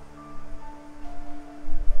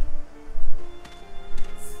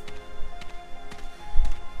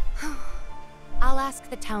 I'll ask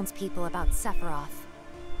the townspeople about Sephiroth.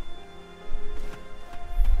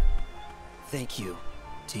 Thank you,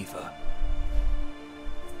 Tifa.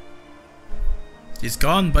 He's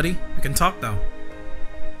gone, buddy. We can talk now.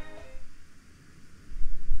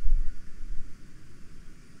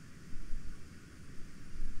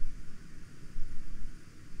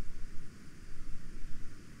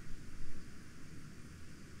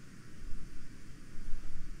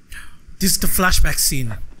 This is the flashback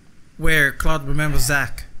scene where Cloud remembers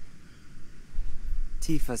Zack.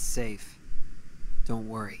 Tifa's safe. Don't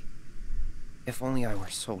worry. If only I were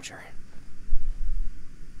a soldier.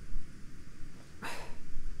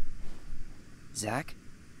 Zack?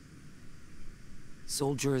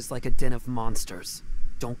 Soldier is like a den of monsters.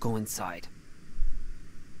 Don't go inside.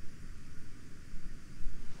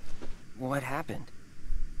 What happened?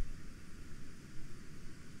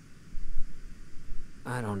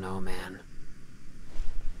 I don't know, man.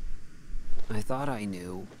 I thought I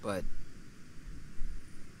knew, but...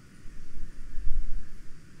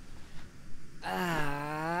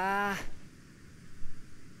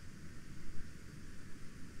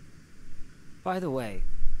 By the way,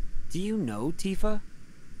 do you know Tifa?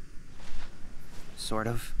 Sort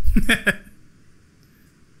of.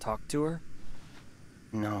 Talk to her?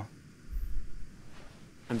 No.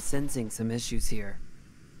 I'm sensing some issues here.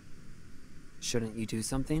 Shouldn't you do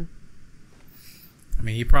something? I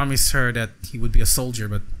mean, he promised her that he would be a soldier,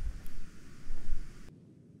 but...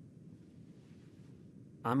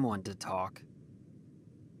 I'm one to talk.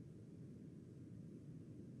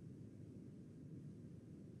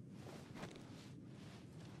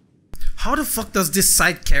 How the fuck does this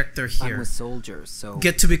side character here I'm a soldier, so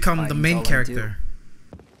get to become the main character?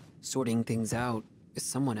 Sorting things out is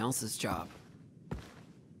someone else's job.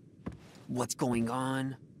 What's going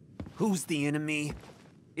on? Who's the enemy?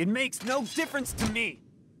 It makes no difference to me!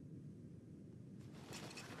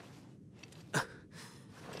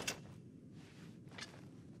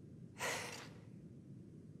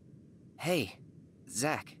 Hey,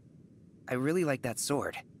 Zack. I really like that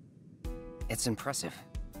sword. It's impressive.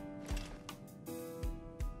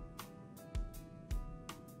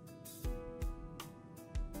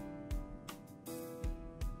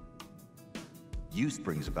 Use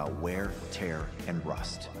brings about wear, tear, and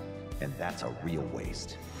rust. And that's a real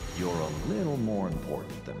waste. You're a little more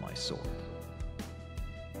important than my sword.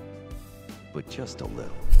 But just a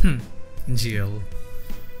little. Jill.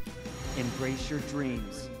 Embrace your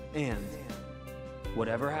dreams, and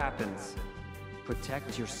whatever happens,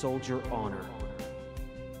 protect your soldier honor.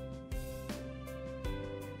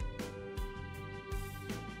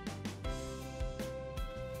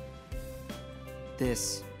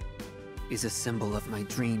 This is a symbol of my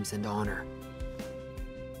dreams and honor.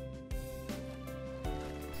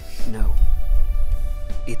 No.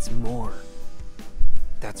 It's more.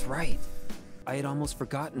 That's right. I had almost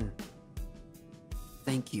forgotten.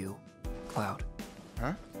 Thank you, Cloud.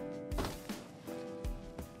 Huh?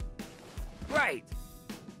 Right!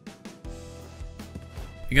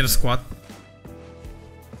 You gonna squat?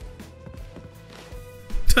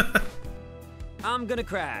 I'm gonna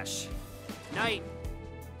crash. Night.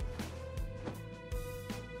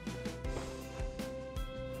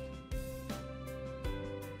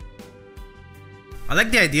 I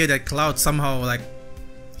like the idea that Cloud somehow, like,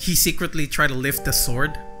 he secretly tried to lift the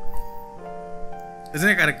sword. Isn't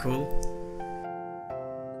it kind of cool?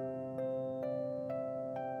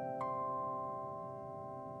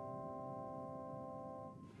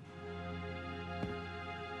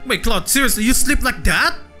 Wait, Cloud, seriously, you sleep like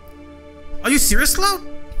that? Are you serious, Cloud?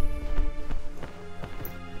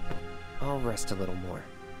 I'll rest a little more.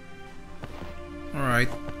 Alright.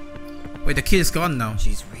 Wait, the kid is gone now.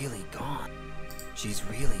 She's really gone. She's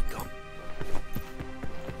really gone.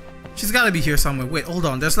 She's gotta be here somewhere. Wait, hold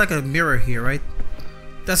on. There's like a mirror here, right?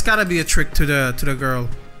 That's gotta be a trick to the girl.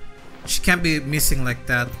 She can't be missing like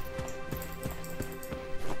that.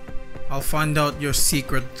 I'll find out your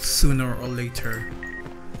secret sooner or later.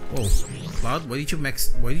 Oh, Cloud, why did you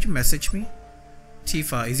message me?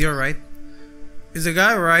 Tifa, is he alright? Is the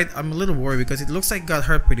guy alright? I'm a little worried because it looks like he got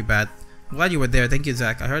hurt pretty bad. I'm glad you were there. Thank you,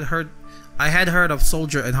 Zach. I had heard of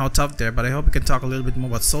Soldier and how tough they're, but I hope we can talk a little bit more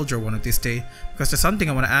about Soldier one of these days because there's something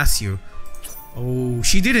I want to ask you. Oh,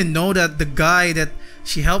 she didn't know that the guy that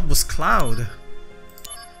she helped was Cloud.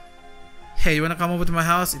 Hey, you wanna come over to my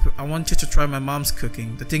house? I want you to try my mom's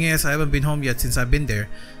cooking. The thing is, I haven't been home yet since I've been there.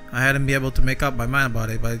 I hadn't been able to make up my mind about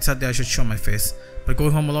it, but I decided I should show my face. But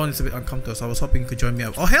going home alone is a bit uncomfortable, so I was hoping you could join me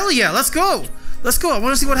up. Oh hell yeah, let's go! Let's go, I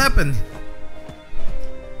wanna see what happened.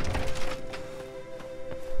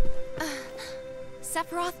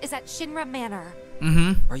 Sephiroth is at Shinra Manor.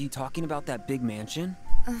 Are you talking about that big mansion?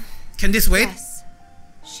 Can this wait? Yes.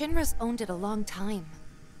 Shinra's owned it a long time.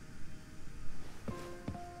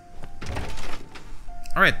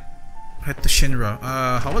 Alright, head to Shinra.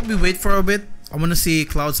 How about we wait for a bit? I wanna see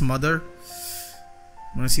Cloud's mother.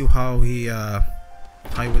 I wanna see how he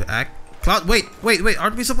would act. Cloud, wait,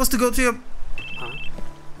 aren't we supposed to go to your...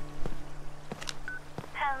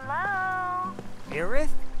 Hello? Aerith?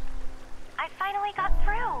 I finally got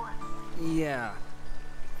through. Yeah.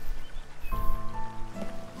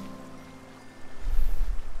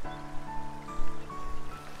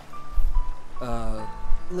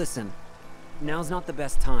 Listen. Now's not the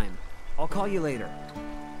best time. I'll call you later.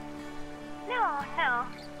 No,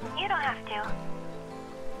 you don't have to.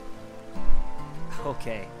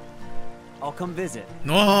 Okay. I'll come visit.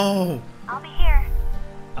 No! I'll be here.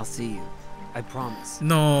 I'll see you. I promise.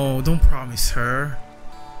 No, don't promise her.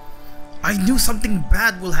 I knew something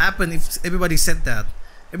bad will happen if everybody said that.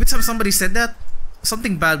 Every time somebody said that,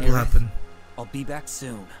 something bad will happen. I'll be back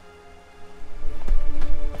soon.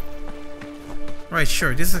 Right,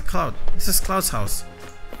 sure. This is Cloud. This is Cloud's house.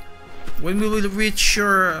 When we will reach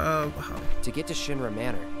your To get to Shinra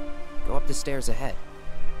Manor, go up the stairs ahead,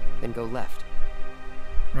 then go left.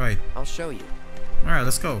 Right. I'll show you. Alright,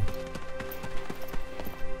 let's go.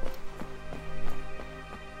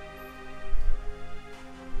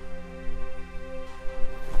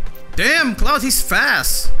 Damn, Cloud, he's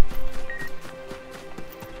fast.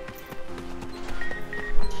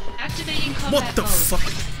 Activating combat What the mode.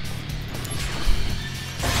 fuck?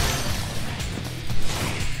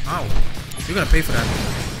 Ow. You're gonna pay for that.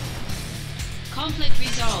 Conflict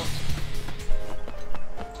resolved.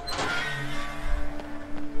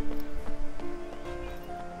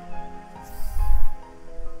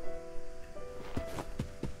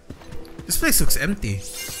 This place looks empty.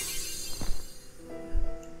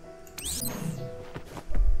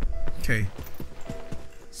 Okay.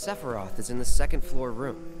 Sephiroth is in the second floor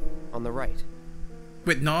room, on the right.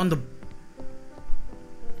 Wait, not on the...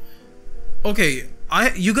 Okay,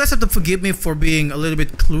 you guys have to forgive me for being a little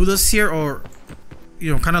bit clueless here, or,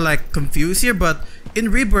 you know, kind of like confused here, but in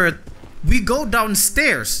Rebirth, we go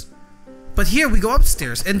downstairs. But here we go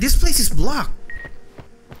upstairs, and this place is blocked.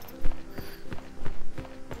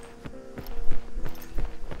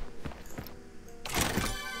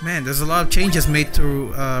 Man, there's a lot of changes made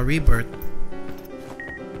to Rebirth.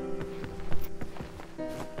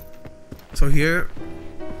 So here,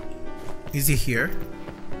 is he here?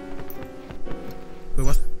 Wait,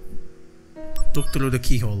 what? Look through the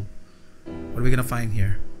keyhole. What are we gonna find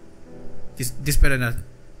here? This better not.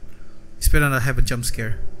 This better not have a jump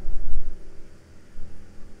scare.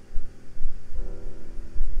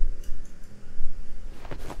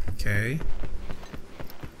 Okay.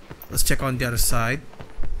 Let's check on the other side.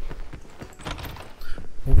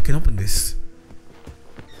 Oh, we can open this.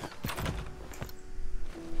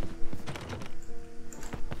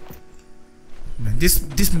 Man,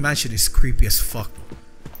 this mansion is creepy as fuck.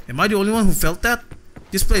 Am I the only one who felt that?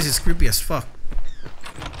 This place is creepy as fuck.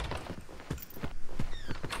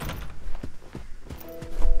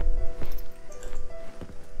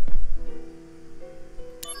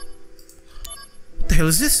 What the hell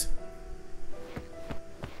is this?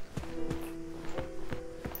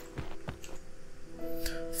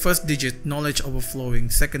 First digit, knowledge overflowing.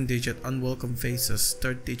 Second digit, unwelcome faces.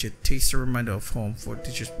 Third digit, taste a reminder of home. Fourth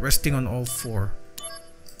digit, resting on all four.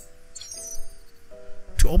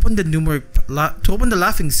 To open the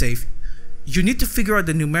laughing safe, you need to figure out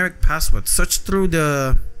the numeric password. Search through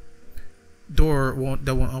the door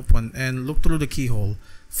that won't open and look through the keyhole.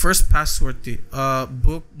 First password,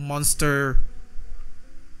 book monster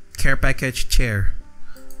care package chair.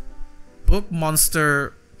 Book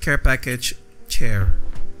monster care package chair.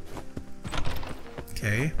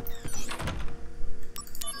 Okay.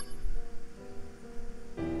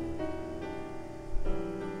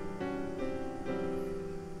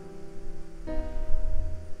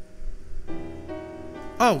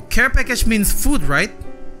 Oh, care package means food, right?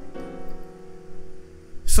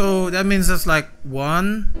 So that means that's like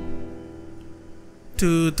 1,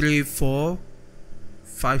 2, 3, 4,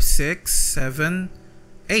 5, 6, 7,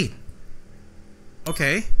 8.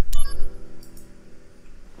 Okay.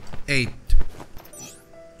 8.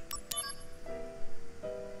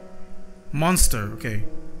 Monster, okay.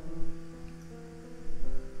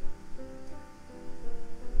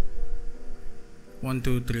 One,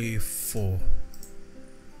 two, three, 4.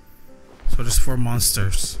 So there's 4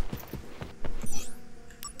 monsters.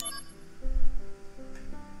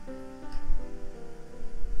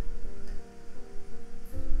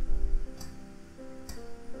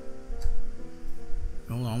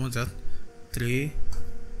 Hold on, what's that? 3,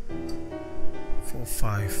 4,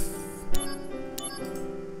 5.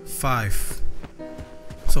 5.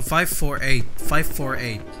 So 5, 4, 8. 5, 4,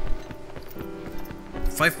 8.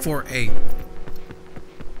 5, 4, 8.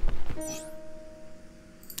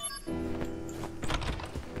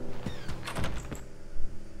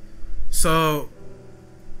 So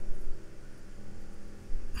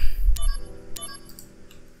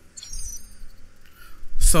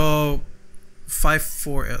 5,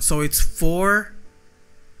 4. So it's 4,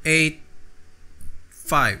 8,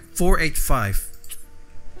 5. 4, 8, 5.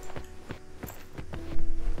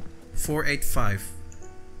 4, 8, 5.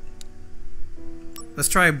 Let's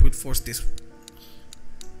try brute force this.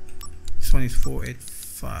 This one is 4, 8,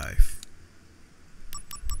 5.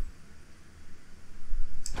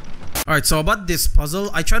 Alright, so about this puzzle,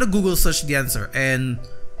 I tried to Google search the answer, and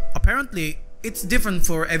apparently it's different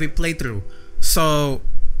for every playthrough. So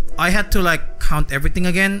I had to like count everything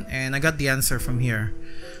again, and I got the answer from here.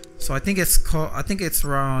 So I think it's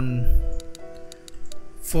around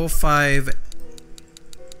 4, 5,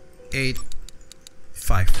 8,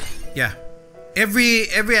 5. Yeah. Every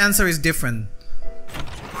answer is different.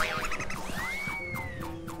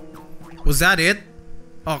 Was that it?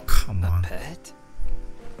 Oh, come on. Pet?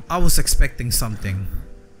 I was expecting something.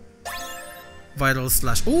 Vital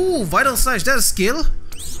slash. Ooh, vital slash. That's a skill.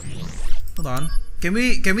 Hold on. Can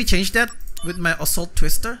we change that with my assault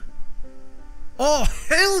twister? Oh,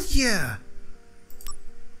 hell yeah!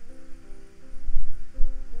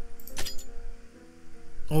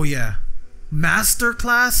 Oh yeah.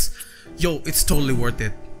 Masterclass? Yo, it's totally worth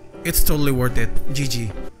it. It's totally worth it.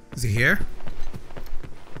 GG. Is he here?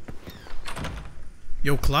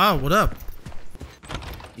 Yo, Cloud, what up?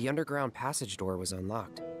 The underground passage door was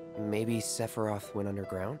unlocked. Maybe Sephiroth went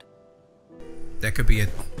underground? That could be it.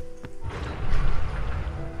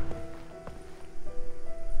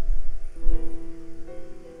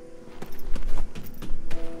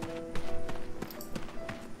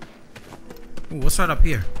 Ooh, what's right up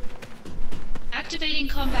here? Activating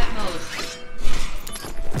combat mode.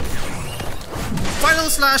 Final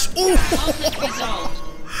slash! Ooh! Conflict resolved.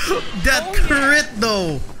 That crit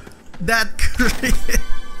though! That crit!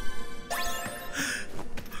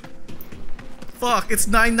 Fuck, it's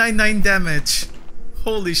 999 damage.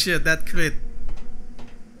 Holy shit, that crit.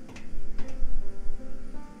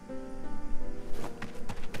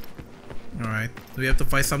 Alright, do we have to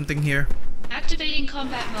fight something here? Activating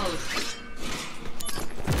combat mode.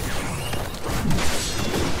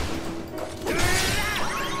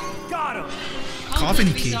 Got him! Coffin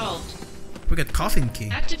Conflict key. resolved. We got coffin key.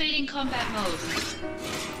 Activating combat mode.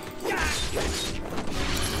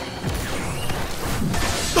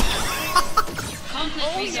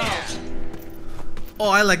 Conflict resolved. Oh,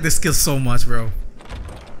 I like this skill so much, bro.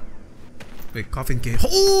 Wait, coffin cave.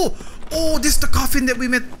 Oh! Oh, this is the coffin that we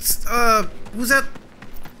met. Who's that?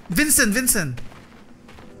 Vincent.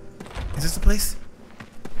 Is this the place?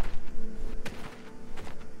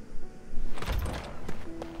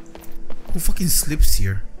 Who fucking sleeps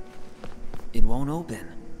here? It won't open.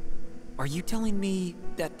 Are you telling me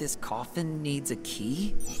that this coffin needs a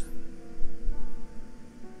key?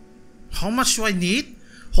 How much do I need?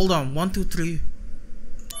 Hold on. 1, 2, 3.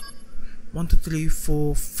 1, 2, 3,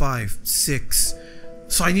 4, 5, 6.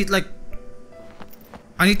 So I need like...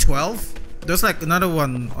 I need 12? There's like another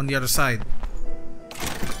one on the other side.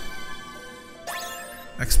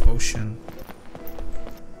 X potion.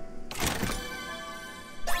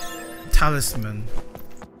 Talisman.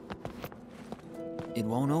 It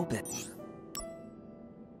won't open.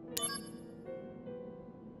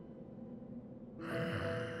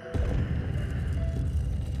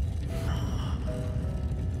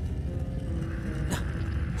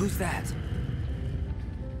 Who's that?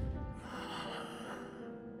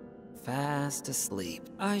 Fast asleep.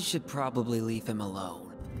 I should probably leave him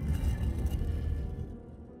alone.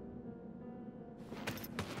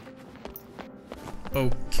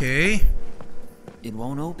 Okay. It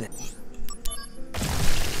won't open.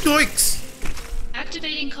 Yoicks!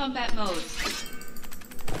 Activating combat mode.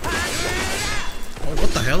 Oh, what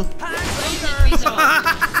the hell?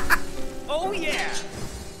 Oh yeah!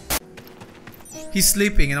 He's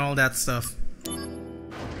sleeping and all that stuff.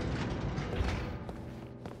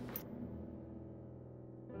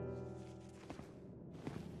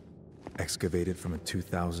 Excavated from a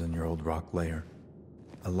 2,000-year-old rock layer,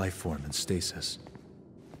 a life form in stasis.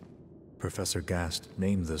 Professor Gast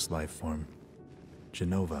named this life form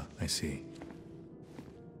Genova, I see.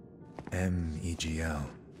 MEGL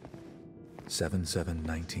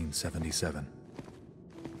 77-1977.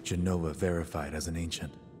 Genova verified as an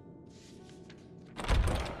ancient.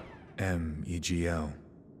 MEGL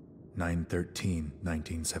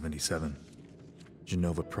 9/13/1977.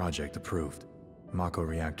 Genova project approved. Mako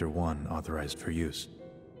Reactor 1 authorized for use.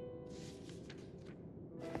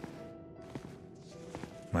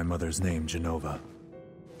 My mother's name, Genova.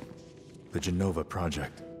 The Genova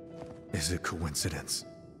project. Is it coincidence?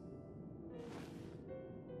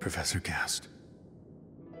 Professor Gast,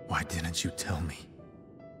 why didn't you tell me?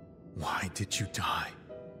 Why did you die?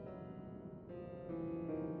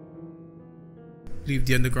 Leave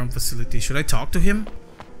the underground facility. Should I talk to him?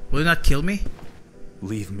 Will he not kill me?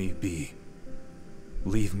 Leave me be.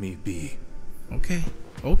 Leave me be. Okay.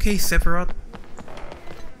 Okay, Sephiroth.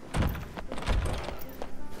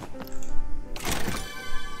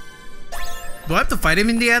 Do I have to fight him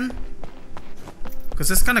in the end? Because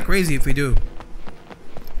that's kind of crazy if we do.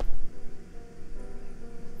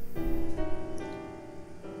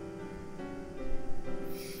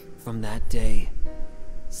 From that day,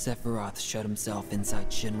 Sephiroth shut himself inside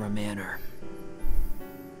Shinra Manor.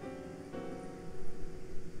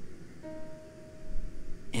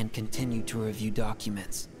 And continued to review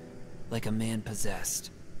documents, like a man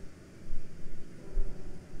possessed.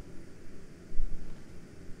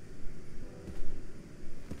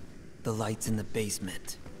 The lights in the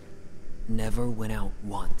basement never went out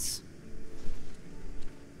once.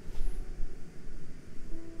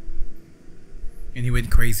 And he went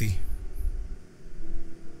crazy.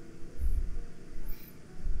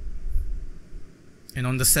 And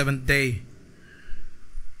on the 7th day,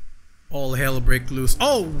 all hell break loose.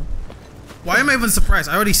 Oh! Why am I even surprised?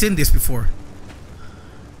 I already seen this before.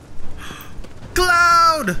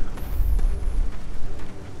 Cloud!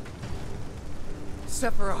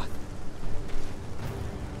 Sephiroth.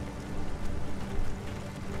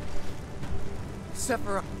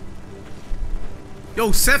 Sephiroth.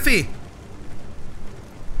 Yo, Sephi!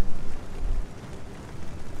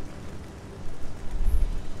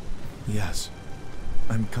 Yes,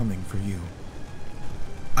 I'm coming for you.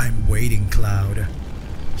 I'm waiting, Cloud.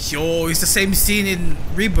 Yo, it's the same scene in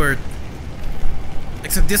Rebirth.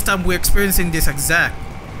 Except this time we're experiencing this exact.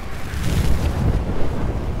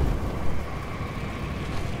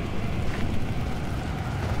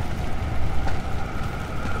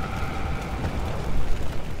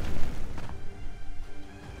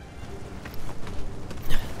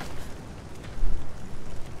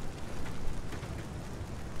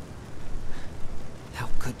 How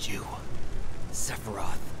could you?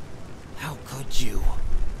 Sephiroth, how could you?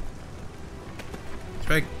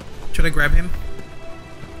 Should I grab him?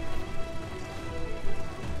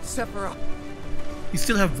 Sephiroth. You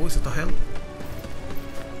still have voice, what the hell?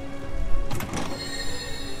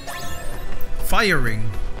 Firing.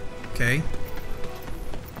 Okay.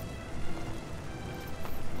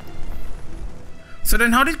 So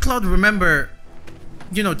then how did Cloud remember,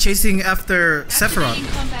 you know, chasing after Sephiroth?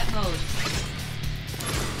 Activating combat mode.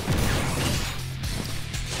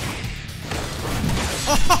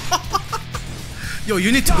 Yo,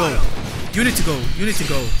 you need to go. You need to go. You need to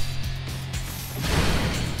go.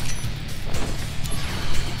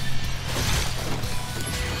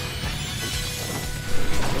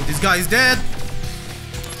 Oh, this guy is dead.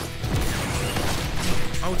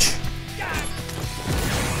 Ouch.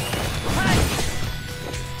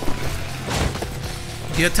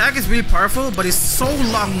 The attack is really powerful, but it's so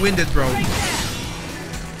long-winded, bro.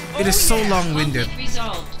 It is so long-winded. Conflict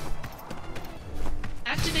resolved.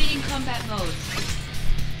 Activating combat mode.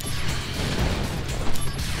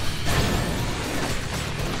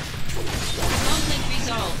 Conflict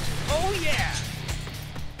resolved. Oh yeah!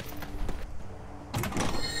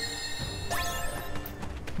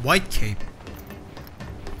 White cape.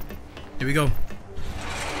 Here we go.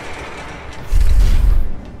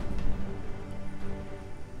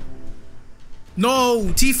 No,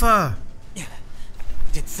 Tifa!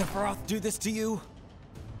 Did Sephiroth do this to you?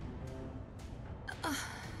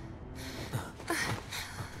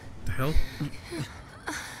 The hell?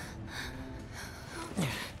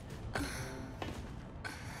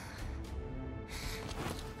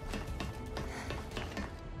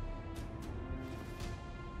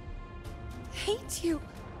 Hate you.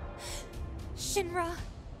 Shinra,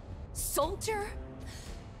 Soldier,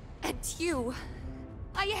 and you.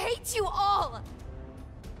 I hate you all!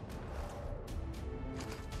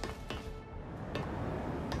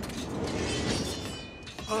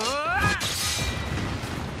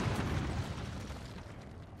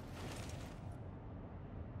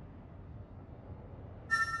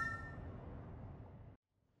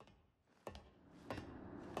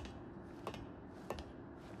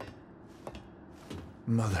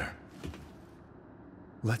 Mother,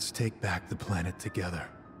 let's take back the planet together.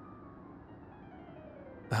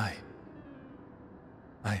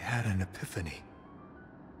 I had an epiphany.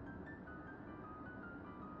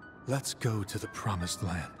 Let's go to the Promised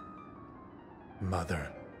Land. Mother.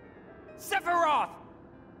 Sephiroth!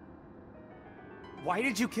 Why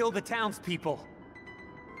did you kill the townspeople?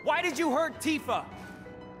 Why did you hurt Tifa?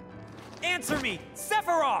 Answer me,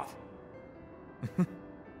 Sephiroth!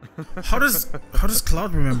 How does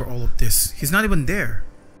Cloud remember all of this? He's not even there.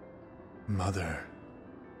 Mother,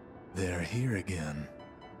 they're here again.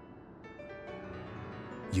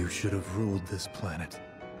 You should have ruled this planet.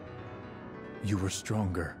 You were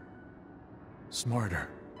stronger, smarter,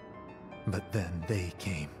 but then they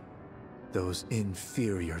came. Those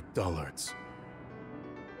inferior dullards.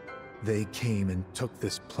 They came and took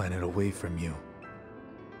this planet away from you.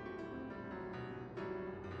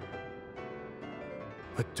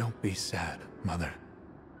 But don't be sad, Mother.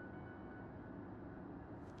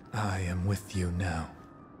 I am with you now.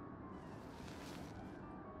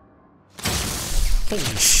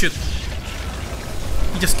 Holy shit.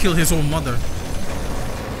 He just killed his own mother.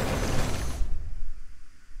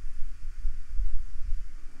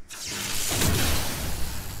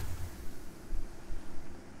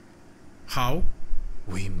 How?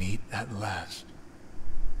 We meet at last,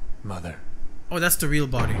 Mother. Oh, that's the real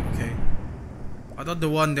body, okay. I thought the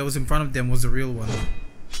one that was in front of them was the real one.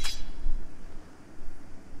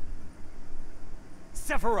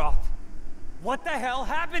 Sephiroth! What the hell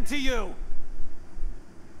happened to you?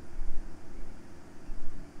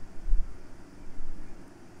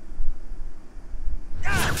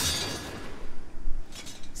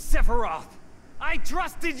 Sephiroth! I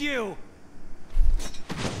trusted you!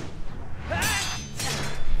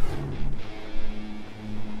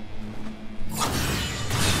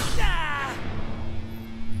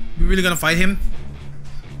 We really gonna fight him?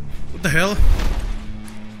 What the hell?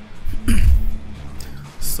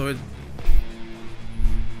 So it...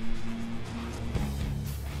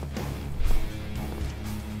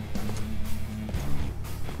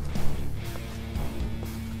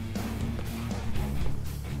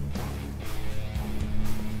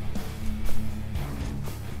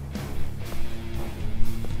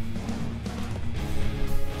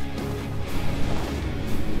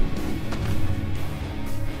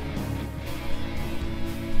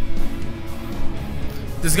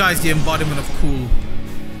 This guy is the embodiment of cool.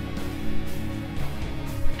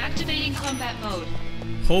 Activating combat mode.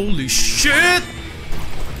 Holy shit!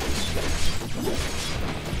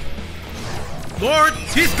 Lord,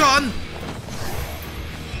 he's gone!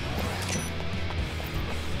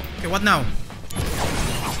 Okay, what now?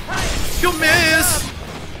 You miss!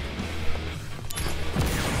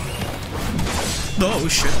 Oh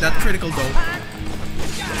shit, that critical though.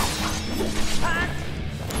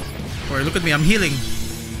 Alright, look at me, I'm healing.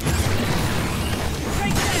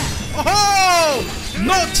 Oh!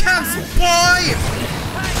 No chance, boy!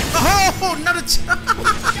 Oh, not a chance!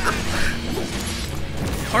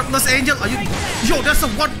 Heartless Angel, are you... Yo, that's a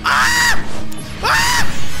one... Ah! Ah!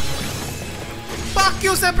 Fuck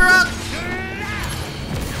you, Sephiroth!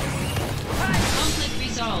 Conflict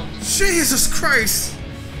resolved. Jesus Christ!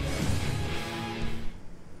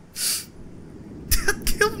 That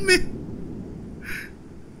killed me!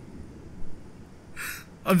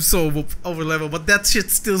 I'm so over level, but that shit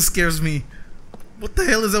still scares me. What the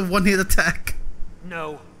hell is a one-hit attack?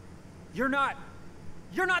 No. You're not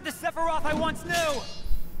the Sephiroth I once knew!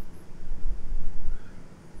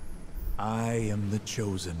 I am the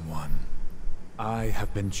chosen one. I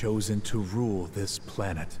have been chosen to rule this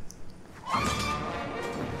planet.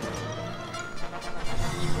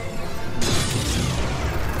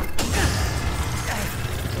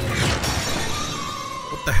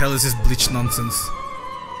 What the hell is this Bleach nonsense?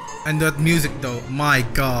 And that music though, my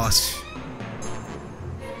gosh.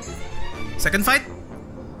 Second fight?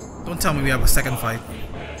 Don't tell me we have a second fight.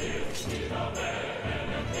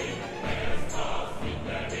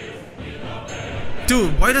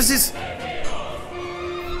 Dude, why does this...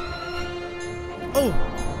 Oh!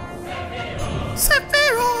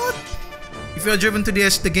 Sephiroth! If you are driven to the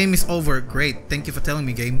edge, the game is over. Great, thank you for telling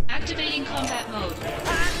me, game. Activating combat mode.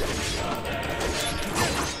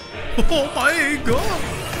 Oh my god!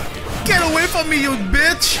 Get away from me, you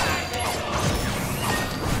bitch!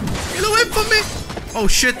 Get away from me! Oh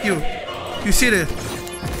shit, you. You see this?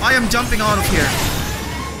 I am jumping out of here.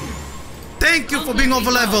 Thank you for being over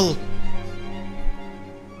level.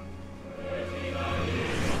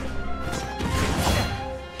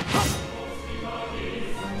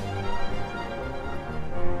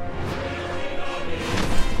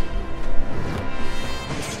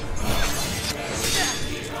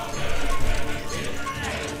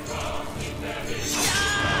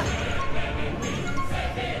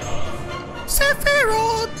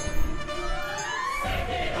 Sephiroth!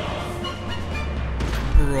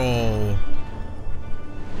 Bro.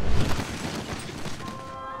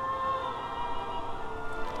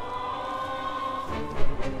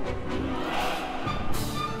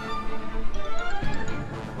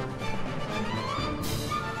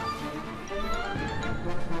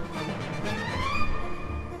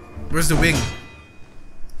 Where's the wing?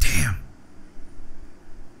 Damn.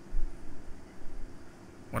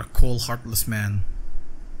 What a cold, heartless man.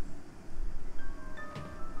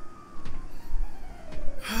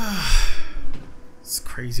 It's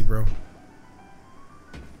crazy, bro.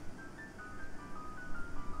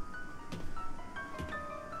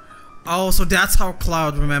 Oh, so that's how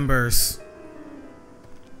Cloud remembers.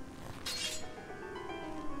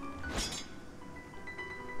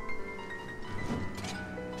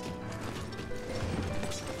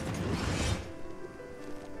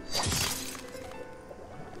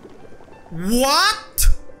 What?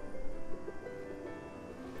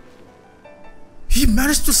 He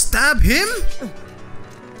managed to stab him?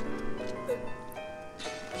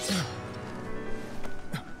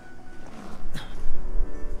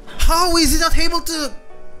 How is he not able to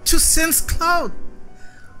sense Cloud?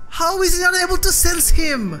 How is he not able to sense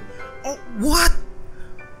him? Oh, what?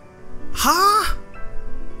 Huh?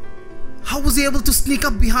 How was he able to sneak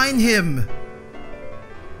up behind him?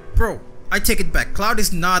 Bro, I take it back. Cloud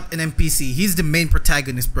is not an NPC. He's the main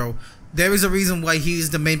protagonist, bro. There is a reason why he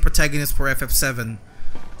is the main protagonist for FF7.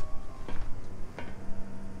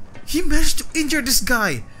 He managed to injure this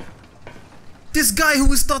guy. This guy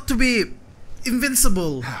who is thought to be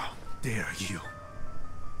invincible. How dare you?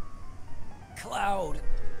 Cloud.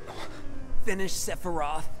 Finish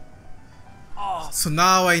Sephiroth. Oh. So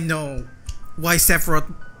now I know why Sephiroth.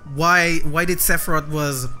 Why did Sephiroth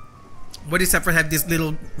have this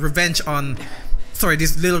little revenge on... Sorry,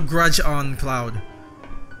 this little grudge on Cloud.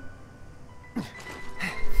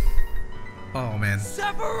 Oh man.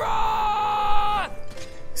 Sephiroth!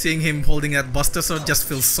 Seeing him holding that Buster Sword just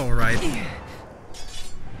feels so right.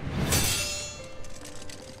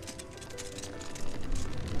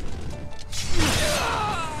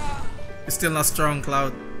 You're still not strong,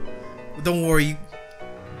 Cloud. But don't worry.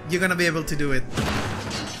 You're gonna be able to do it.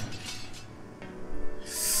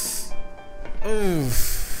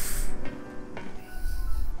 Oof.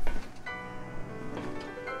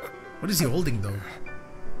 What is he holding though?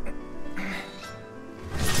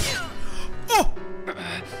 Oh!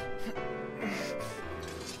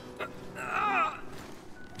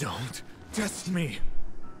 Don't test me.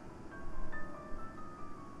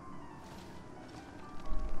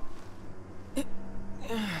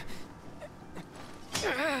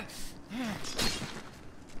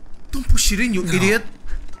 Don't push it in, you idiot.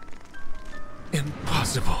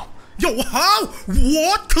 Impossible. How?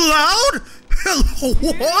 What? Cloud? Hello,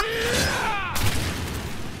 what?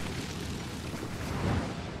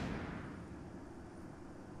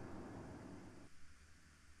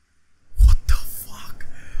 What the fuck?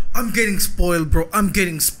 I'm getting spoiled, bro. I'm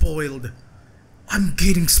getting spoiled. I'm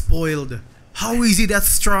getting spoiled. How is he that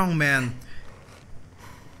strong, man?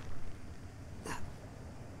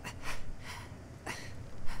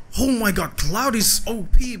 Oh my god, Cloud is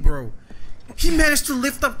OP, bro. He managed to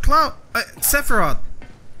lift up Cloud, Sephiroth.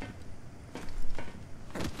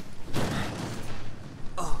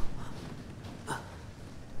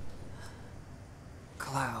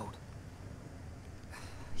 Cloud.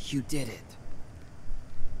 You did it.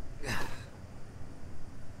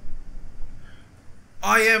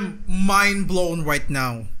 I am mind blown right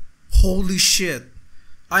now. Holy shit.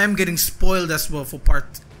 I am getting spoiled as well for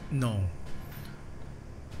part... No.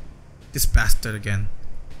 This bastard again.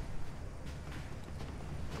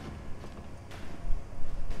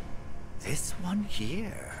 This one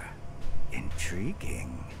here.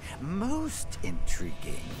 Intriguing. Most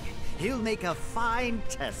intriguing. He'll make a fine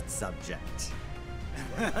test subject.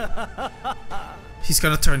 He's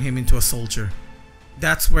gonna turn him into a soldier.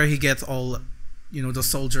 That's where he gets all, you know, the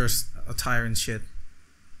soldiers' attire and shit.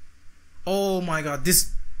 Oh my god,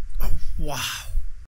 this... Oh, wow.